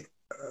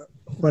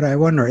I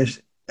wonder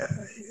is,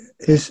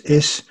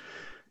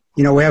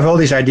 we have all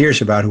these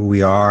ideas about who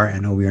we are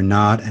and who we are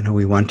not and who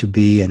we want to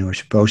be and who we're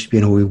supposed to be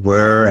and who we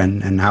were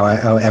and how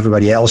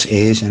everybody else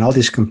is, and all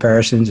these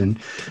comparisons and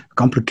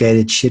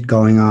complicated shit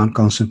going on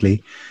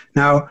constantly.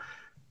 Now,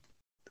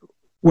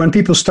 when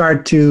people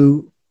start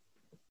to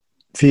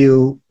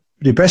feel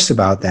depressed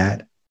about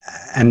that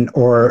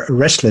or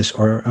restless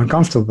or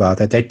uncomfortable about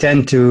that, they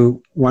tend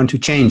to want to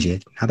change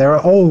it. Now, there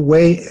are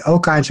all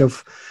kinds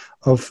of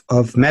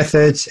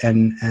methods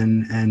and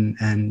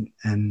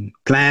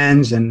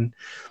plans and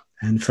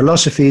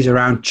philosophies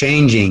around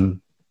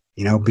changing,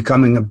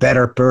 becoming a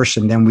better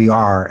person than we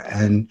are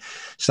and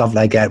stuff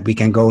like that. We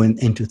can go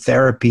into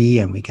therapy,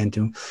 and we can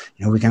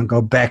we can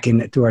go back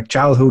into our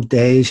childhood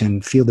days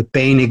and feel the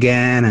pain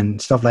again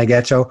and stuff like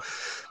that. So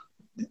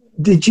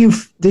did you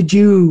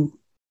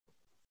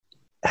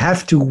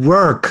have to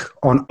work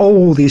on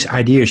all these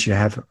ideas you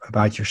have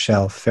about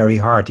yourself very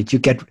hard? Did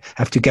you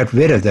have to get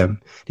rid of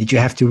them? Did you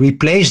have to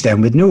replace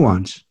them with new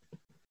ones?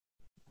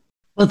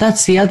 Well,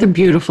 that's the other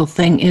beautiful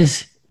thing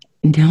is,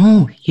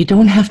 no, you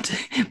don't have to,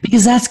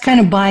 because that's kind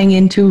of buying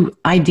into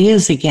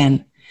ideas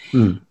again.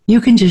 You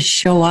can just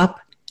show up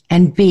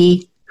and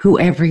be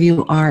whoever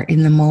you are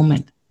in the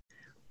moment,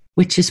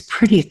 which is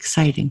pretty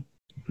exciting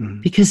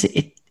because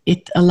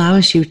it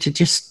allows you to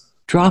just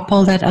drop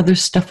all that other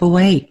stuff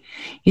away.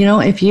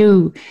 If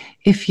you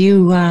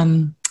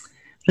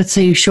let's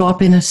say you show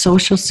up in a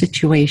social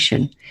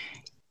situation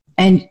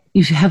and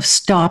you have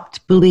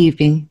stopped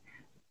believing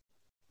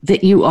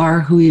that you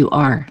are who you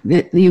are,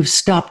 that you've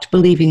stopped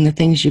believing the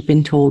things you've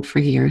been told for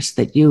years,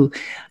 that you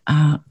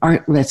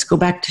are, let's go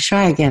back to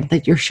shy again,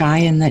 that you're shy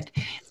and that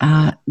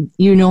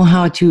you know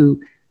how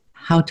to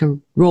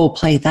role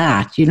play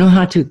that. You know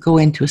how to go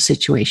into a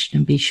situation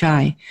and be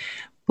shy.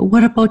 But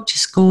what about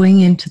just going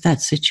into that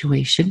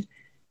situation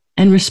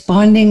and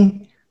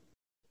responding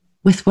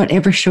with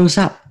whatever shows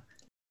up?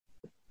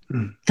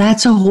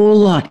 That's a whole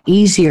lot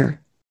easier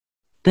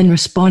than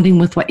responding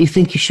with what you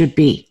think you should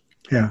be.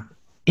 Yeah.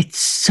 It's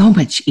so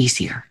much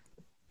easier,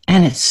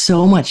 and it's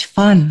so much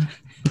fun,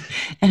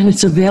 and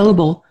it's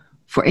available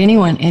for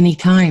anyone,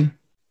 anytime.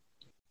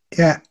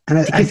 Yeah, and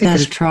I think that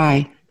a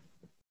try.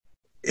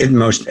 It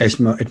most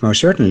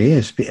certainly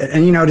is.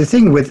 And the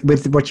thing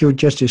with what you're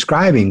just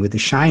describing with the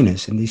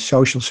shyness and these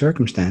social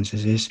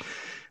circumstances is,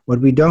 what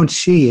we don't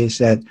see is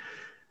that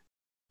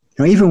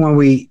even when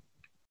we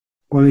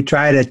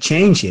try to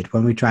change it,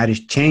 when we try to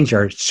change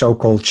our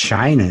so-called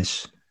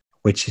shyness,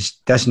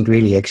 which doesn't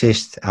really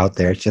exist out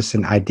there. It's just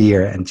an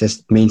idea and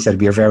just means that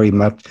we are very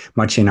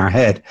much in our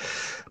head.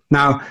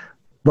 Now,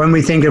 when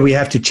we think that we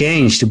have to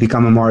change to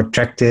become a more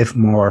attractive,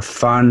 more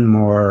fun,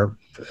 more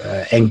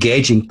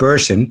engaging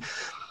person,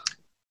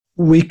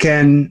 we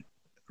can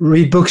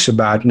read books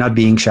about not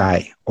being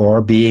shy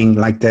or being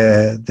like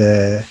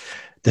the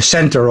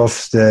center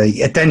of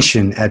the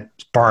attention at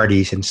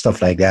parties and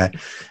stuff like that.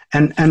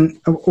 And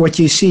what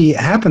you see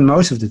happen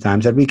most of the time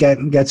is that we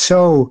get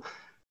so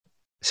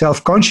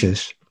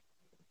self-conscious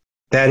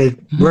that it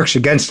works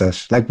against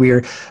us.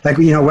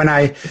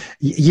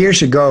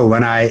 Years ago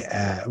when I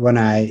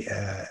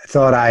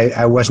thought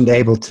I wasn't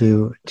able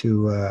to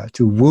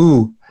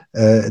woo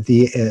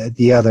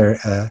the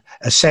other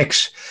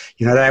sex,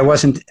 that I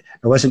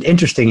wasn't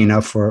interesting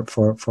enough for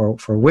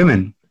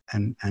women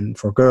and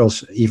for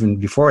girls even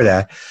before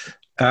that.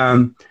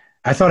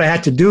 I thought I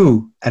had to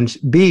do and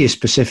be a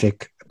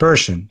specific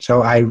person.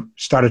 So I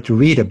started to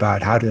read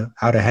about how to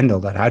handle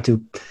that,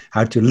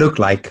 how to look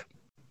like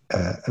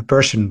a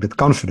person with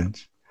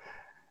confidence.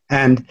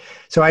 And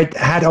so I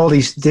had all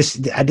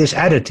this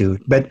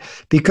attitude, but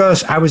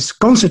because I was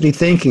constantly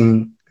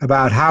thinking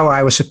about how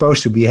I was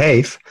supposed to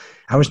behave,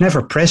 I was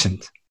never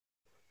present.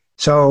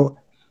 So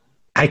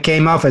I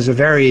came off as a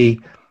very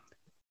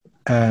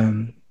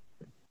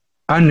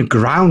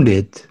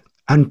ungrounded,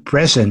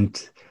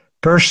 unpresent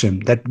person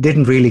that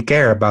didn't really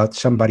care about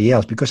somebody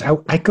else, because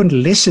I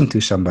couldn't listen to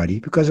somebody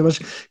because I was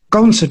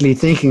constantly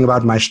thinking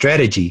about my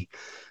strategy.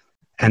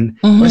 And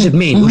what does it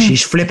mean? Oh,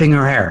 she's flipping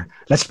her hair.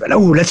 What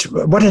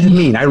does it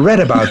mean? I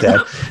read about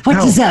that. What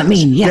does that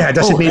mean? Yeah.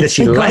 Does it mean that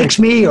she likes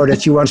me or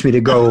that she wants me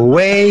to go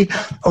away?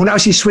 Oh, now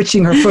she's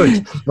switching her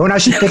foot. Oh, now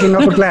she's picking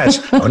up a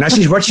glass. Oh, now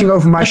she's watching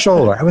over my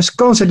shoulder. I was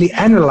constantly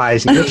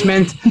analyzing, which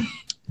meant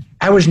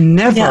I was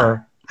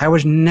never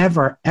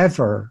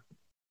ever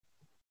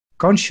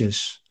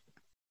conscious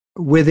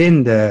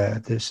within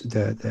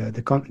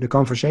the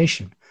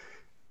conversation.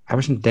 I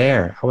wasn't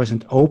there. I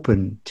wasn't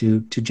open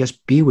to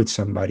just be with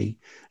somebody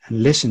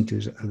and listen to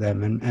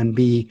them and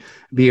be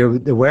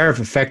aware of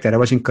the fact that I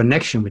was in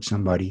connection with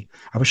somebody.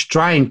 I was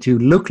trying to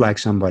look like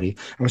somebody.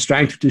 I was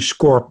trying to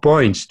score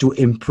points, to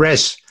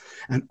impress.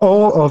 And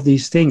all of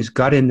these things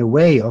got in the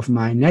way of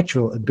my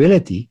natural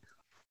ability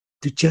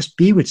to just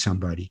be with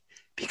somebody,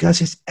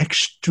 because it's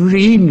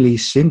extremely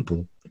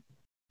simple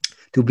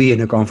to be in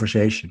a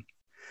conversation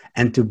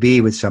and to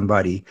be with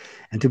somebody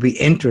and to be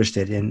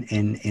interested in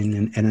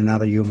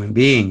another human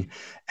being.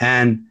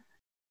 And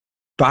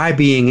by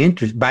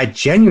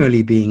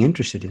genuinely being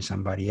interested in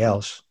somebody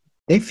else,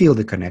 they feel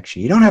the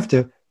connection. You don't have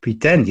to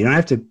pretend. You don't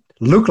have to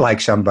look like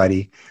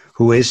somebody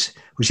who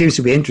seems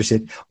to be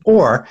interested.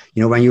 Or,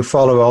 when you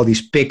follow all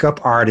these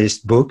pickup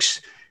artist books,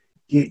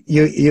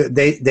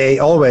 they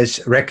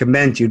always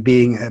recommend you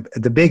being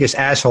the biggest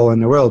asshole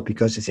in the world,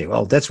 because they say,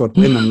 well, that's what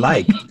women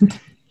like.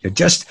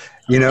 Just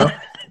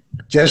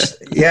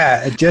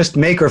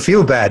make her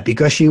feel bad,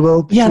 because she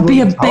will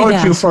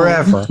haunt you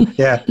forever.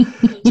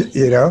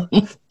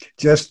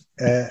 Just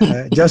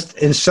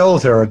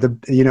insult her,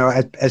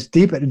 as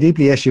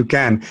deeply as you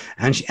can,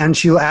 and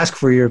she'll ask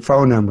for your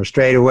phone number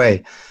straight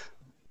away.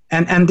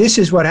 And this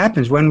is what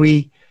happens when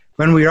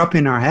we're up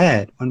in our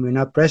head, when we're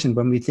not present,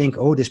 when we think,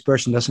 oh, this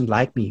person doesn't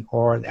like me,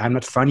 or I'm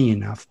not funny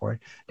enough, or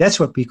that's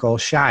what we call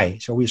shy.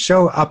 So we're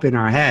so up in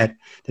our head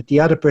that the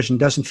other person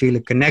doesn't feel a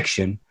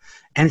connection,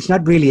 and it's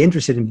not really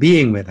interested in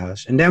being with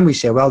us. And then we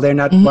say, well, they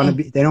don't want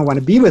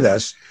to be with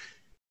us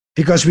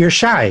because we're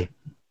shy.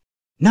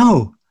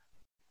 No,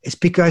 it's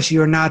because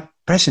you're not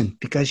present,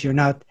 because you're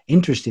not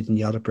interested in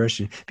the other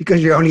person,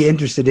 because you're only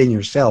interested in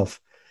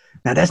yourself.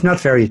 Now, that's not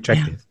very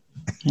attractive.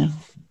 Yeah.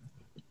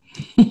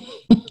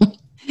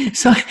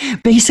 So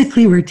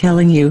basically, we're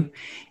telling you,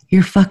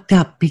 you're fucked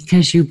up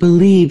because you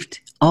believed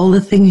all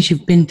the things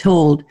you've been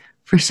told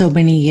for so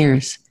many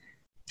years.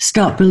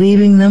 Stop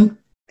believing them.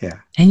 Yeah.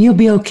 And you'll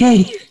be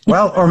okay.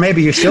 Well, or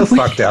maybe you're still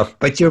fucked up,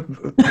 but you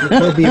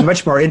will be a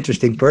much more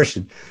interesting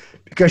person,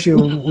 because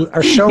you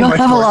are so You'll much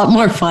have a lot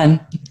more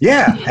fun.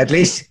 Yeah, at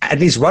least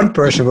one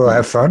person will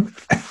have fun.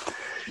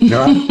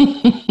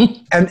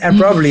 And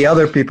probably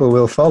other people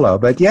will follow.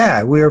 But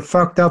yeah, we're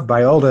fucked up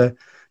by all the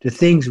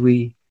things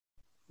we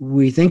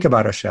think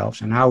about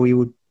ourselves and how we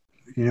would,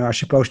 are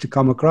supposed to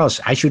come across.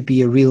 I should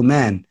be a real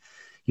man.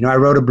 I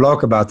wrote a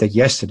blog about that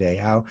yesterday,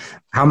 how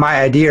my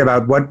idea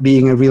about what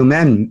being a real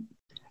man,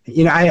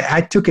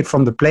 I took it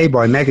from the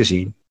Playboy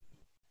magazine.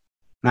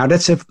 Now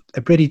that's a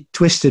pretty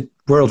twisted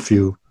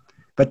worldview,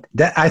 but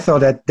I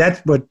thought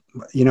that would,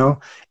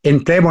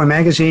 in Playboy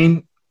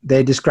magazine,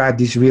 they described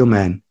these real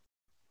men.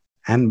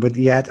 But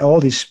he had all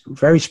these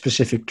very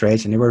specific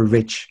traits, and they were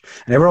rich,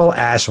 and they were all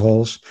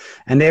assholes,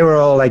 and they were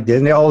all like this,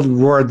 and they all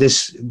wore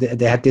this,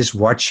 they had this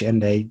watch,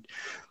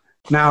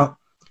 now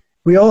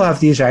we all have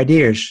these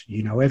ideas,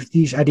 we have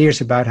these ideas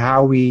about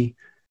how we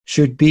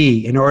should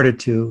be in order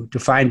to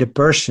find a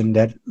person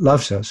that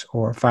loves us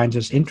or finds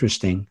us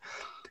interesting.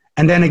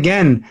 And then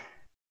again,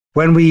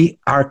 when we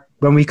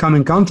come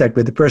in contact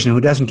with a person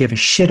who doesn't give a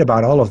shit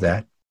about all of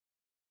that,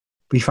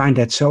 we find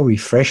that so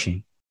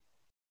refreshing.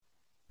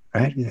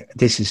 Right?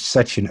 This is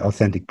such an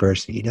authentic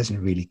person. He doesn't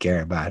really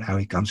care about how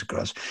he comes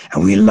across.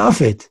 And we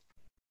love it.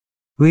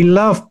 We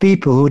love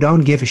people who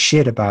don't give a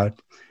shit about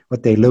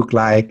what they look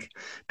like,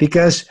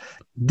 because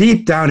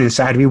deep down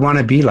inside, we want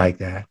to be like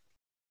that.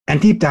 And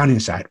deep down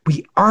inside,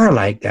 we are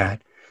like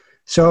that.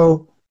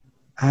 So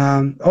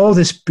all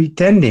this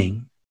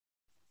pretending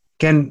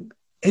can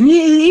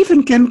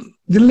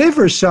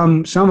deliver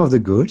some of the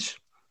goods,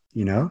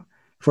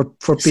 for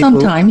people.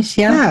 Sometimes,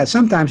 yeah. Yeah,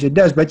 sometimes it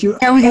does, but we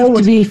have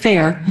to be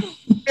fair.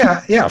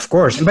 Yeah, of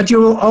course. But you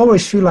will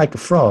always feel like a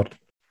fraud,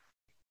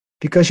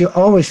 because you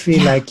always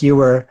feel like it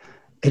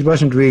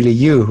wasn't really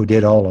you who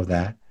did all of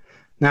that.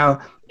 Now,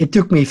 it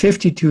took me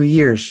 52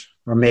 years,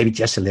 or maybe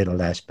just a little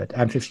less, but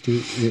I'm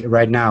 52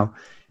 right now,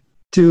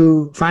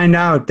 to find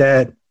out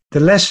that the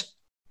less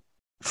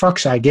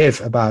fucks I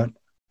give about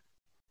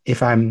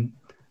if I'm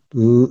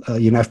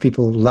if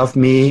people love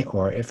me,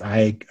 or if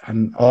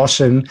I'm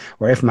awesome,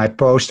 or if my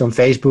posts on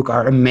Facebook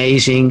are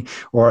amazing,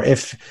 or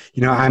if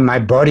my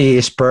body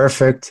is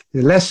perfect,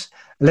 the less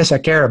I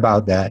care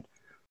about that,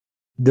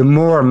 the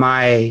more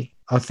my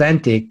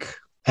authentic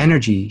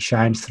energy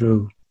shines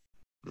through,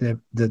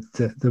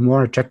 the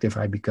more attractive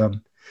I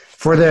become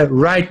for the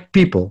right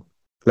people.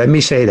 Let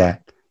me say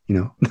that,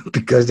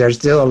 because there's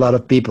still a lot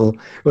of people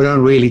who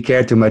don't really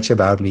care too much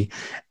about me.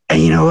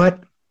 And you know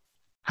what?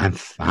 I'm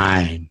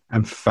fine.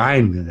 I'm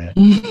fine with that.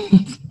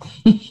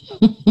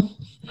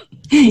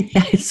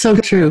 Yeah, it's so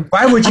true.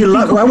 Why would you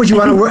want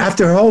to have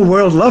the whole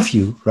world love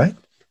you, right?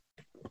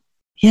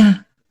 Yeah.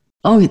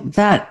 Oh,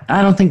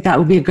 I don't think that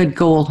would be a good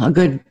goal, a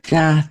good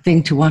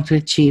thing to want to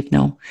achieve.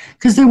 No,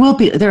 because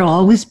there'll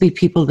always be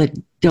people that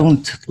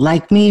don't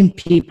like me and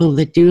people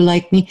that do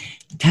like me.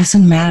 It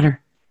doesn't matter.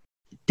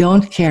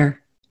 Don't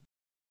care.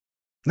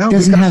 No, it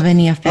doesn't have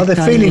any effect. All the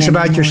on feelings you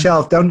about anymore.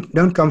 yourself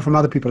don't come from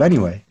other people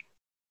anyway.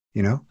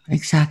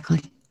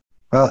 Exactly.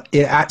 Well,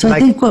 I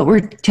think what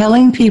we're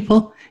telling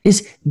people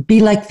is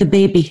be like the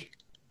baby.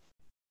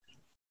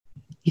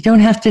 You don't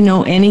have to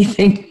know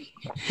anything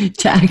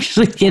to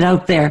actually get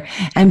out there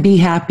and be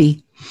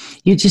happy.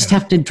 You just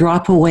have to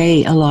drop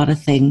away a lot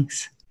of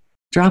things,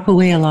 drop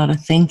away a lot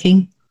of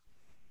thinking,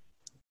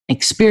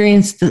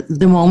 experience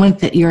the moment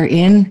that you're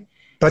in.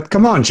 But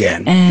come on,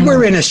 Jan,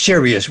 we're in a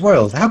serious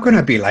world. How can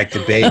I be like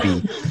the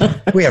baby?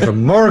 We have a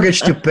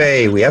mortgage to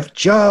pay. We have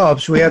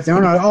jobs. We have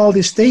all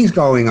these things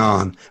going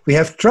on. We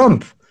have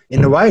Trump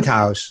in the White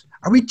House.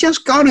 Are we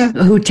just gonna...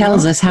 Who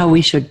tells us how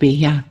we should be,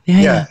 yeah.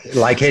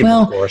 Like him,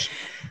 of course.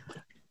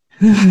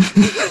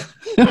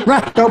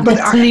 Right. No, but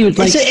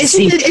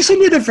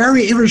isn't it a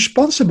very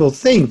irresponsible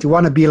thing to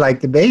want to be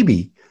like the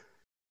baby?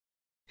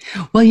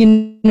 Well,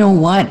 you know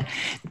what?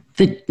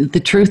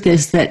 The truth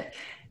is that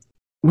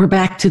we're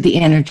back to the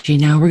energy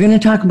now. We're going to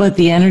talk about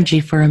the energy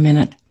for a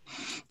minute.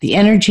 The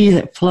energy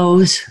that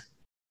flows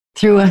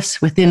through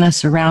us, within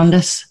us, around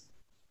us,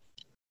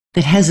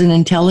 that has an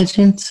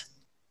intelligence.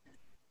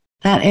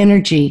 That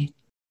energy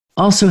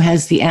also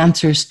has the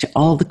answers to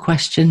all the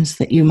questions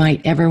that you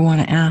might ever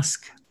want to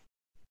ask.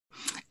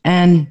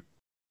 And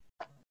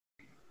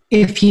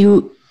if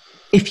you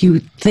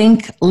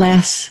think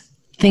less,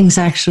 things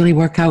actually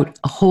work out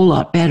a whole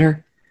lot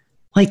better,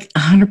 like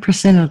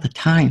 100% of the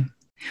time.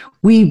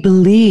 We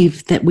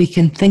believe that we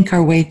can think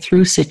our way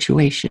through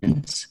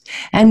situations,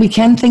 and we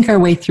can think our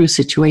way through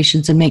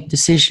situations and make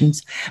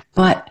decisions,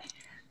 but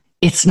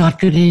it's not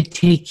going to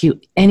take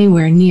you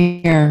anywhere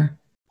near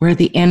where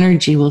the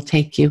energy will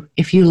take you.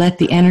 If you let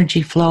the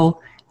energy flow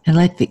and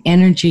let the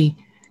energy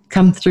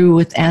come through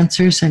with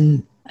answers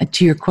and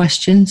to your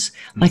questions,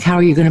 like how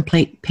are you going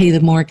to pay the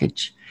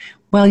mortgage?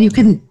 Well, you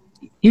can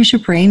use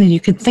your brain and you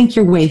can think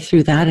your way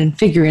through that and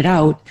figure it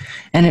out,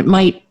 and it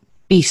might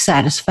be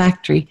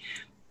satisfactory.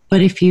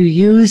 But if you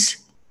use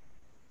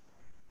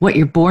what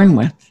you're born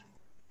with,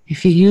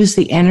 if you use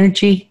the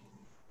energy,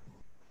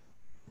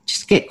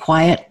 just get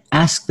quiet,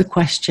 ask the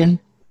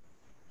question,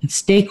 and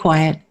stay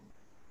quiet,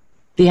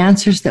 the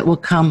answers that will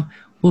come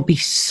will be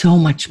so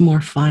much more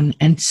fun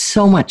and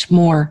so much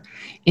more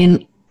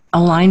in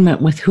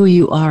alignment with who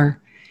you are.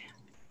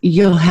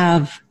 You'll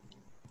have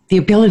the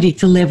ability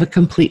to live a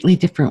completely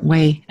different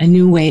way, a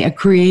new way, a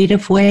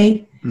creative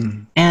way,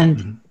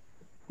 and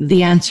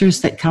the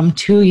answers that come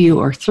to you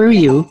or through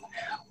you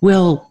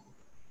will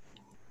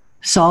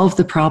solve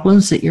the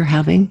problems that you're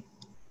having.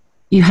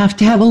 You have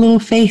to have a little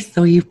faith,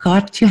 though. You've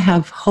got to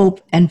have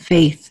hope and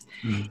faith.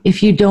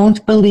 If you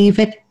don't believe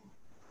it,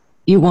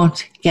 you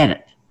won't get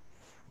it.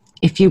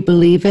 If you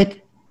believe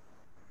it,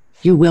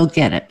 you will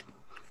get it.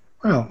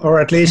 Well, or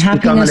at least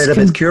become a little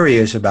bit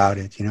curious about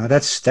it.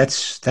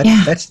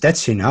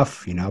 That's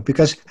enough.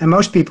 Because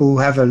most people who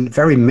have a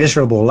very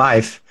miserable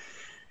life,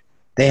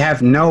 they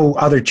have no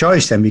other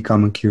choice than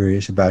becoming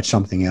curious about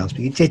something else.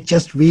 They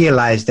just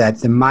realize that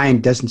the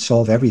mind doesn't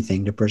solve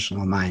everything, the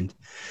personal mind.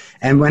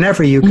 And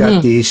whenever you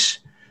got these,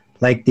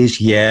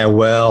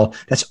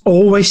 that's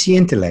always the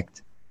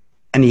intellect.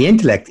 And the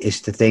intellect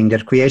is the thing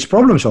that creates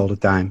problems all the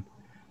time.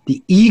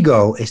 The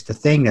ego is the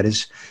thing that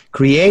is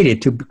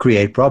created to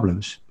create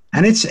problems.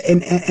 And it's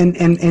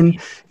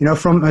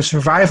from a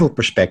survival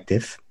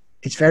perspective,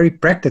 it's very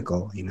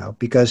practical,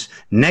 because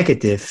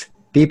negative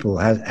people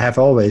have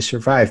always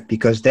survived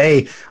because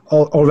they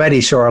already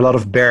saw a lot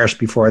of bears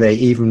before they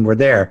even were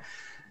there.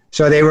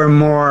 So they were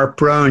more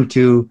prone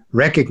to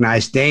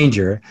recognize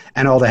danger,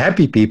 and all the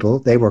happy people,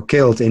 they were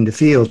killed in the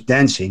field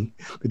dancing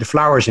with the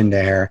flowers in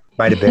their hair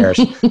by the bears.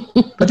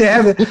 But they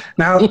have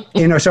now,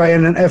 so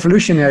in an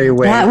evolutionary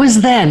way. That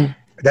was then.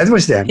 That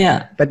was then.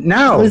 Yeah. But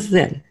now, it was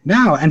then.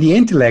 Now, and the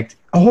intellect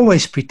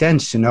always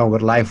pretends to know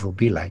what life will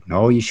be like.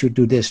 No, you should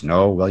do this.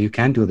 No, well, you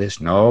can't do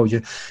this. No.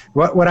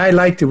 What I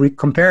like to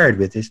compare it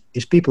with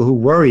is people who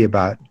worry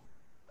about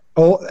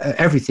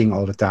everything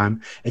all the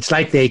time. It's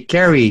like they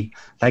carry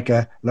like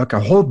a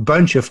whole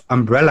bunch of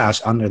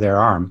umbrellas under their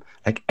arm,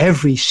 like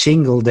every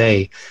single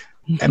day.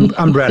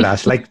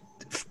 Umbrellas, like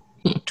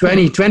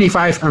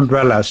 25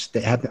 umbrellas they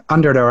have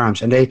under their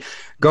arms, and they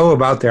go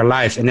about their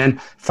lives. And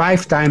then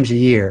 5 times a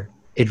year,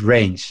 it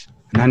rains.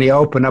 And then they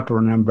open up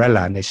an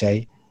umbrella and they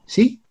say,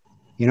 see,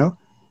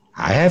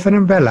 I have an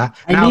umbrella.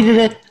 I needed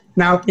it.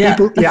 Now,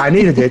 people, I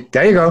needed it.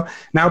 There you go.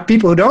 Now,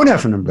 people who don't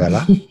have an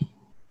umbrella,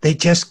 they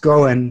just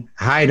go and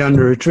hide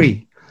under a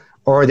tree,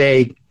 or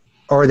they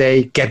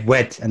get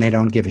wet and they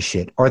don't give a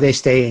shit, or they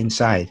stay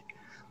inside.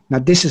 Now,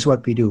 this is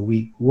what we do.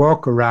 We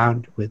walk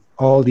around with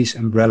all these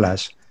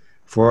umbrellas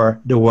for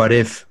the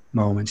what-if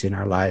moments in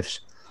our lives.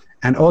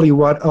 And all the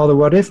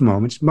what-if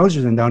moments, most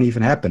of them don't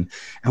even happen.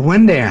 And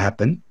when they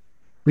happen,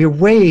 we're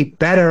way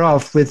better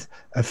off with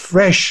a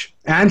fresh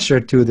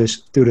answer to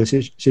this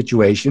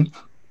situation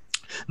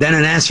than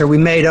an answer we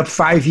made up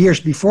 5 years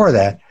before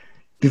that,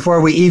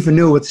 before we even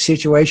knew what the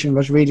situation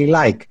was really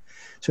like.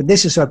 So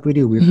this is what we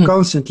do. We're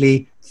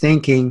constantly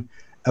thinking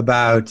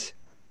about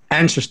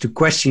answers to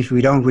questions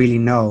we don't really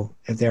know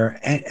if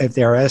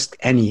they're asked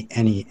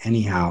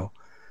anyhow,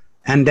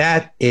 and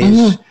that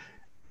is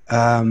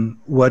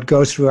what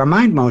goes through our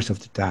mind most of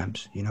the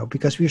times,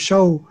 because we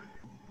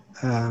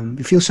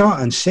feel so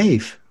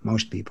unsafe,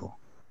 most people.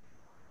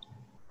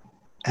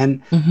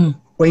 And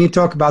when you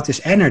talk about this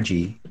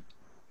energy,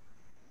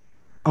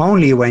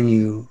 only when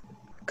you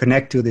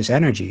connect to this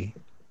energy,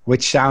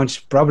 which sounds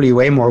probably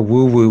way more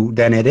woo-woo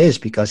than it is,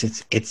 because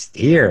it's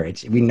here.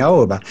 We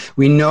know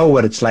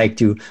what it's like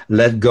to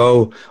let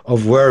go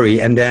of worry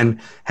and then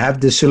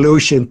have the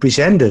solution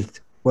presented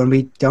when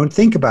we don't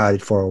think about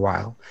it for a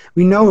while.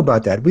 We know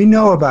about that. We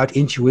know about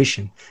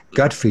intuition,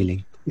 gut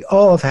feeling. We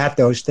all have had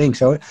those things.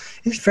 So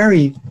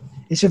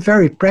it's a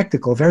very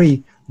practical,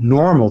 very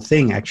normal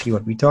thing, actually,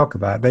 what we talk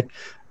about. But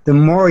the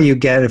more you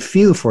get a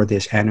feel for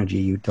this energy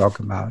you talk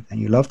about,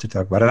 and you love to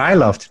talk about, and I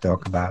love to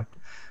talk about,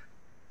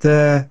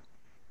 the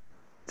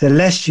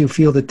less you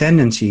feel the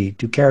tendency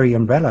to carry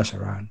umbrellas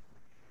around,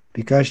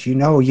 because you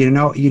know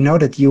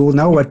that you will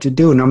know what to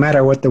do no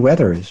matter what the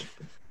weather is.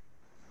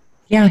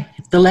 Yeah,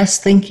 the less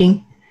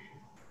thinking,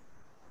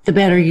 the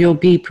better you'll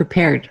be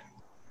prepared.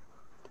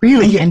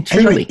 Really and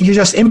truly. You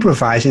just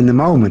improvise in the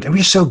moment, and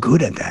we're so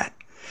good at that,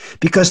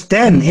 because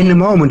then in the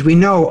moment we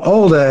know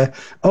all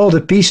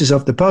the pieces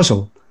of the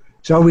puzzle,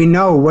 so we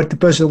know what the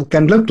puzzle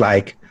can look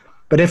like.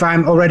 But if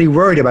I'm already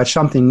worried about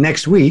something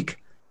next week,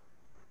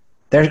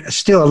 there's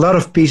still a lot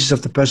of pieces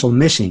of the puzzle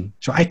missing.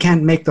 So I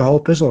can't make the whole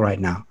puzzle right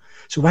now.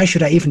 So why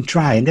should I even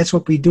try? And that's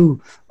what we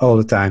do all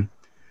the time.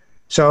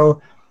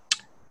 So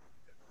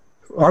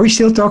are we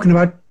still talking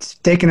about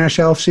taking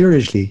ourselves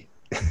seriously?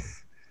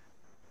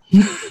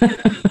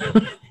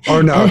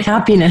 Or not? And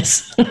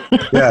happiness.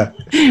 Yeah.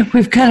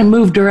 We've kind of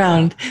moved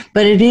around,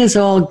 but it is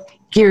all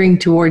gearing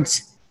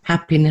towards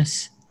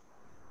happiness.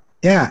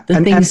 Yeah.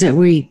 The things that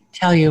we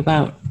tell you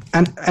about.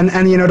 And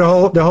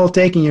the whole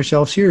taking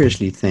yourself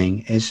seriously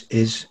thing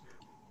is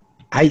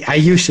I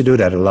used to do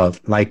that a lot,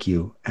 like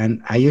you,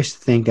 and I used to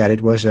think that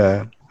it was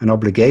an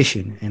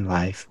obligation in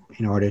life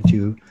in order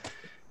to,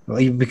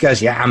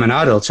 because I'm an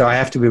adult, so I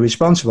have to be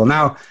responsible.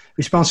 Now,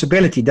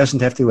 responsibility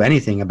doesn't have to do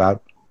anything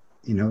about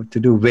to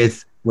do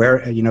with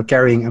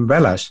carrying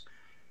umbrellas.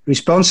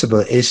 Responsible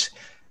is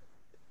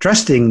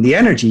trusting the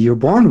energy you're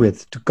born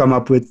with to come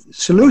up with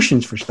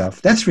solutions for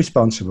stuff. That's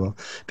responsible,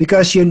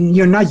 because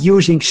you're not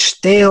using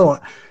stale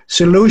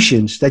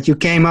solutions that you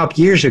came up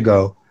years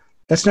ago.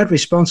 That's not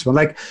responsible.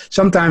 Like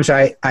sometimes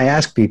I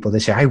ask people, they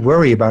say, I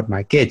worry about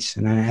my kids.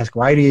 And I ask,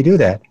 why do you do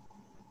that?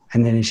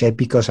 And then they say,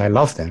 because I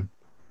love them.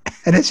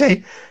 And I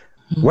say,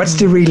 what's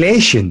the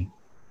relation?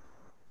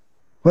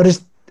 What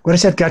has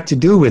that got to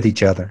do with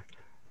each other?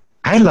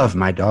 I love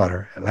my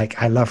daughter.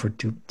 Like I love her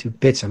to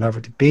bits. I love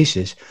her to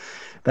pieces.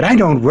 But I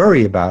don't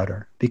worry about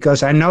her,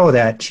 because I know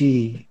that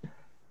she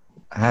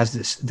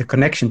has the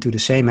connection to the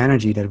same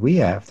energy that we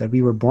have, that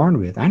we were born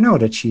with. I know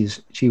that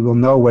she will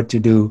know what to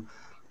do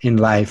in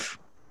life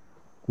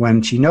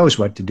when she knows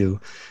what to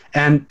do.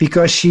 And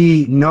because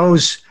she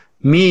knows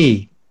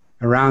me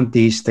around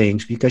these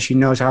things, because she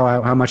knows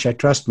how much I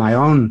trust my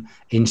own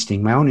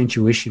instinct, my own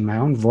intuition, my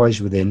own voice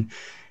within,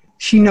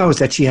 she knows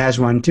that she has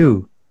one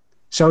too.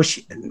 So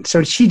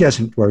she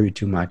doesn't worry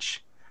too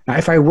much. Now,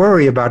 if I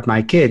worry about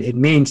my kid, it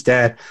means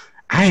that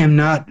I am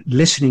not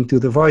listening to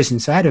the voice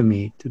inside of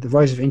me, to the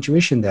voice of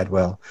intuition that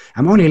well.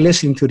 I'm only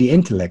listening to the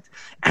intellect.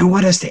 And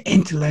what does the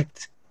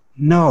intellect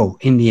know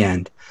in the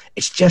end?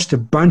 It's just a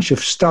bunch of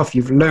stuff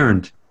you've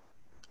learned.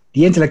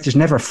 The intellect is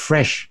never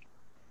fresh,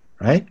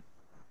 right?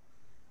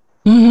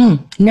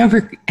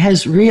 Never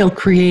has real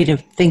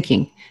creative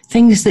thinking.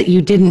 Things that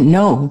you didn't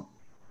know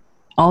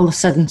all of a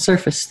sudden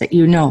surface that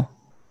you know.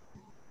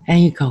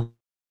 And you go,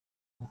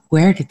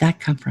 where did that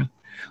come from?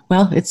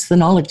 Well, it's the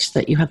knowledge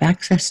that you have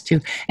access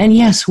to. And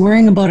yes,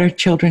 worrying about our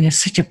children is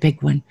such a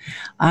big one.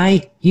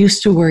 I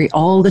used to worry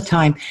all the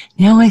time.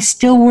 Now I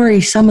still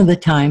worry some of the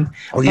time.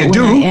 Oh, you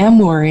do? When I am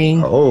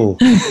worrying,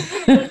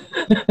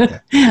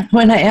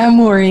 when I am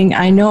worrying,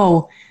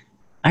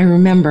 I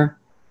remember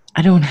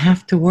I don't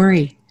have to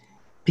worry,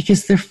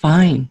 because they're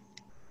fine.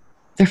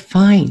 They're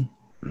fine.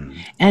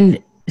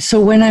 And so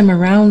when I'm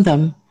around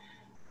them,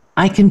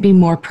 I can be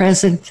more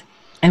present,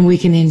 and we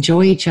can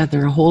enjoy each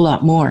other a whole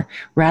lot more,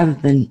 rather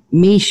than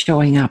me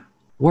showing up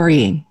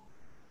worrying,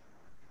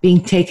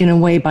 being taken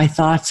away by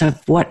thoughts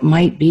of what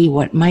might be,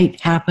 what might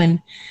happen.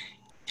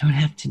 Don't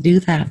have to do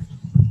that.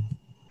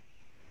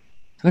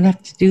 Don't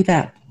have to do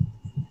that.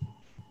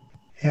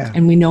 Yeah.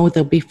 And we know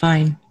they'll be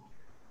fine.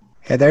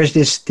 Yeah, there's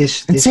this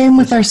and same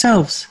with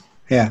ourselves.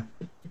 Yeah.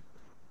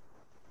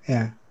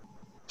 Yeah.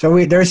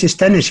 So there's this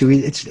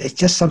tendency. It's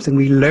just something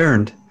we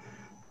learned,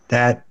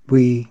 that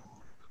we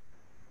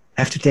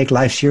have to take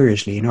life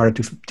seriously in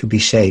order to be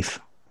safe.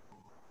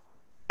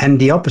 And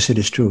the opposite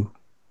is true.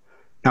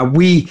 Now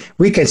we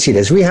can see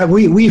this.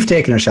 We've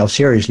taken ourselves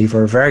seriously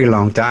for a very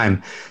long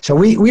time. So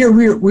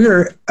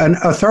we're an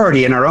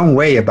authority in our own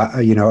way about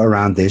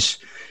around this,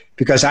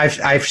 because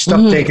I've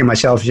stopped taking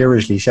myself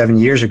seriously 7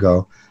 years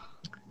ago,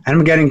 and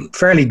I'm getting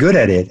fairly good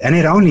at it. And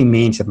it only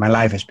means that my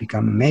life has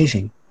become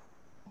amazing.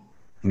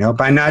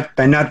 By not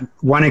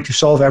wanting to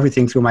solve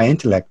everything through my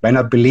intellect, by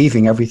not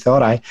believing every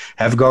thought I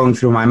have going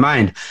through my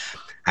mind,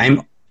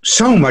 I'm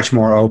so much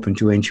more open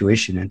to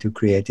intuition and to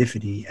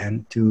creativity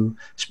and to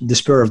the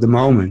spur of the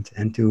moment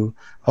and to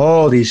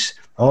all these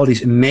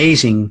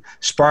amazing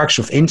sparks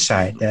of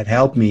insight that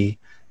help me,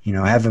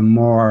 have a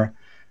more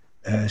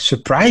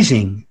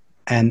surprising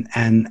and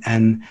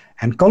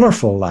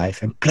colorful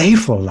life and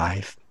playful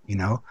life.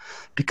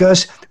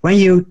 Because when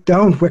you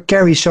don't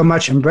carry so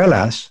much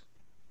umbrellas,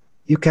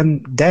 you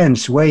can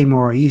dance way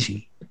more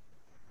easy,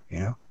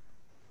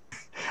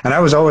 And I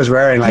was always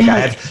wearing, I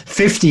had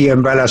 50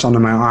 umbrellas under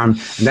my arm.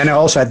 And then I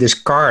also had this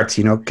cart,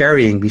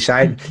 carrying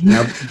beside,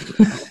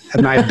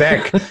 at my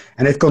back.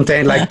 And it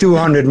contained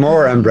 200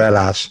 more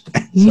umbrellas.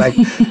 It's like...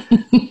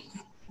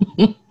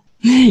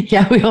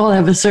 Yeah, we all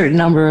have a certain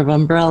number of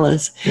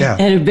umbrellas. Yeah.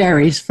 And it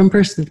varies from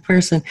person to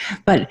person.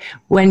 But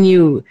when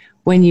you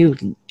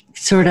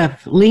sort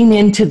of lean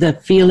into the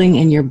feeling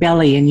in your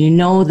belly and you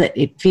know that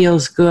it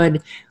feels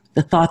good,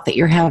 the thought that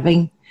you're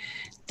having,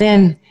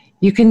 then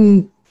you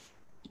can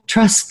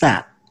trust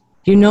that.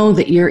 You know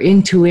that your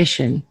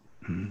intuition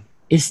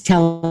is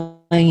telling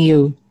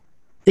you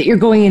that you're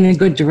going in a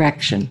good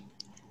direction.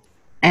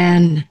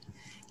 And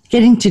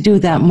getting to do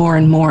that more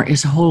and more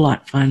is a whole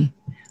lot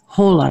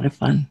of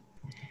fun.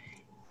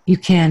 You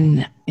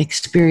can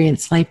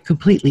experience life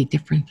completely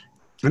different.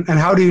 And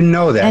how do you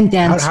know that? And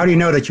dance. How do you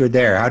know that you're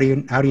there? How do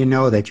you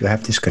know that you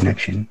have this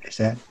connection? Is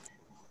that?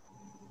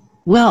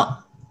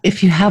 Well,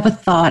 if you have a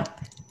thought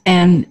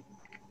and it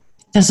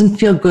doesn't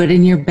feel good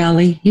in your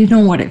belly, you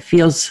know what it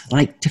feels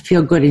like to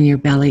feel good in your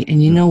belly,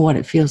 and you know what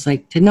it feels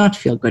like to not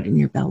feel good in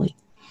your belly.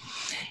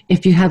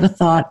 If you have a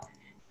thought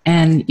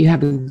and you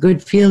have a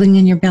good feeling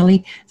in your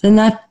belly, then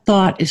that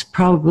thought is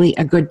probably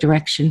a good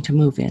direction to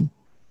move in.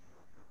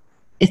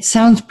 It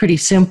sounds pretty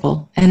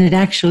simple, and it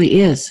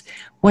actually is,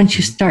 once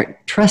you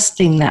start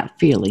trusting that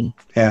feeling.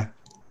 Yeah.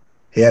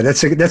 Yeah,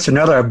 that's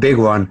another big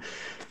one.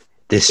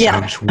 This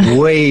sounds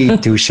way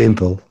too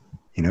simple.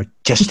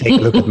 Just take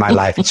a look at my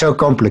life. It's so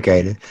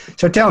complicated.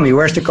 So tell me,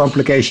 where's the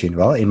complication?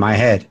 Well, in my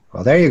head.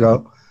 Well, there you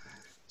go.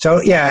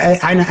 So yeah,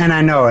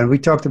 I know, and we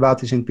talked about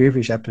this in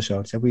previous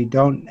episodes, that we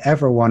don't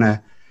ever want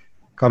to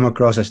come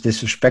across as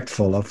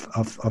disrespectful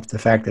of the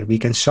fact that we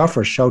can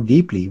suffer so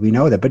deeply. We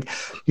know that, but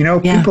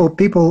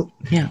people.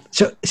 Yeah.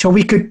 So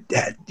we could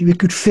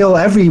fill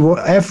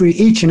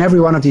each and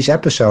every one of these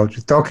episodes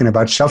with talking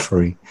about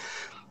suffering,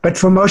 but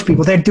for most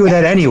people, they do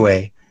that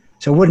anyway.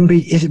 So it wouldn't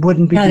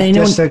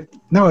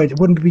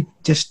be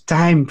just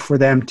time for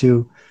them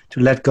to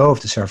let go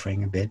of the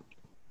suffering a bit,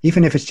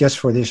 even if it's just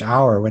for this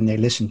hour when they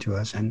listen to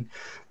us, and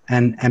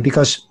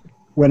because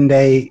when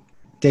they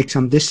take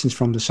some distance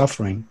from the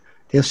suffering,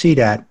 they'll see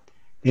that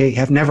they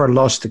have never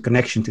lost the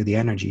connection to the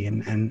energy,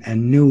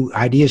 and new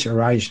ideas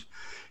arise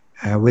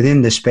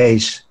within the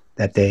space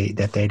that they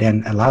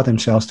then allow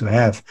themselves to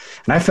have.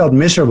 And I felt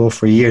miserable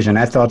for years, and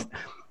I thought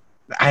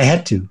I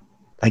had to.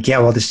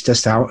 This is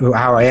just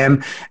how I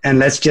am, and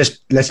let's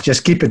just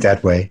keep it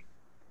that way,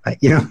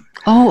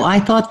 Oh, I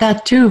thought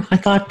that too. I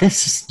thought,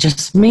 this is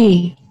just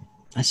me.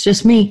 That's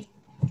just me.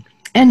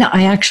 And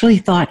I actually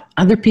thought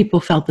other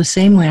people felt the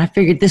same way. I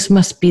figured this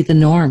must be the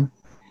norm.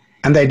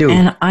 And they do.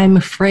 And I'm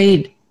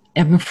afraid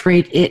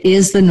it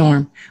is the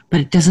norm, but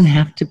it doesn't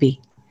have to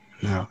be.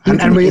 No.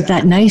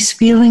 That nice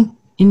feeling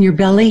in your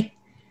belly,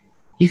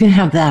 you can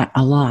have that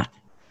a lot.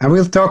 And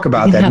we'll talk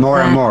about that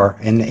more and more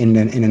in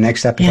the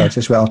next episodes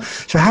as well.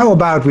 So how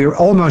about, we're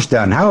almost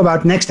done. How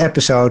about next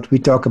episode we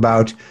talk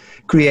about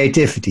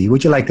creativity?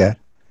 Would you like that?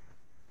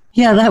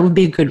 Yeah, that would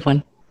be a good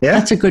one. Yeah?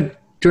 That's a good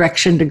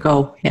direction to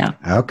go. Yeah.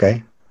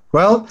 Okay.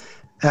 Well,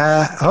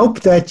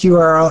 hope that you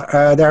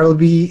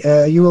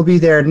will be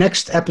there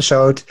next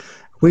episode.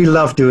 We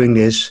love doing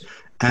this,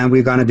 and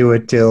we're going to do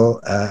it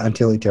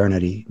until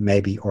eternity,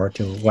 maybe, or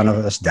till one of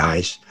us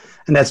dies.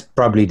 And that's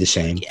probably the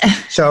same. Yeah.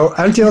 So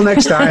until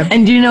next time.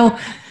 And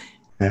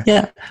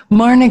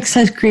Marnix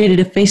has created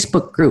a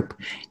Facebook group.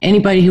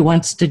 Anybody who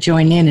wants to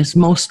join in is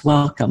most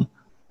welcome.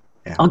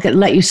 Yeah. I'll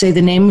let you say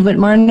the name of it,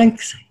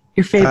 Marnix.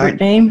 Your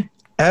favorite name?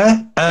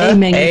 A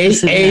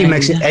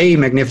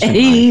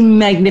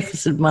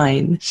Magnificent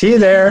Mind. See you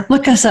there.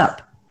 Look us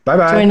up.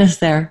 Bye-bye. Join us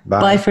there.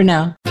 Bye for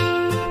now.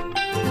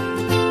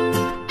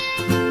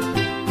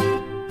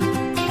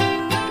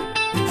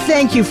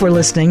 Thank you for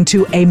listening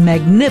to A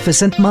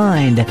Magnificent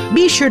Mind.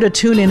 Be sure to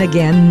tune in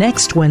again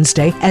next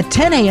Wednesday at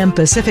 10 a.m.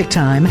 Pacific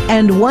Time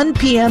and 1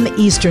 p.m.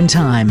 Eastern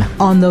Time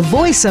on the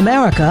Voice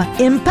America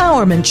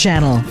Empowerment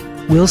Channel.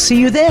 We'll see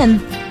you then.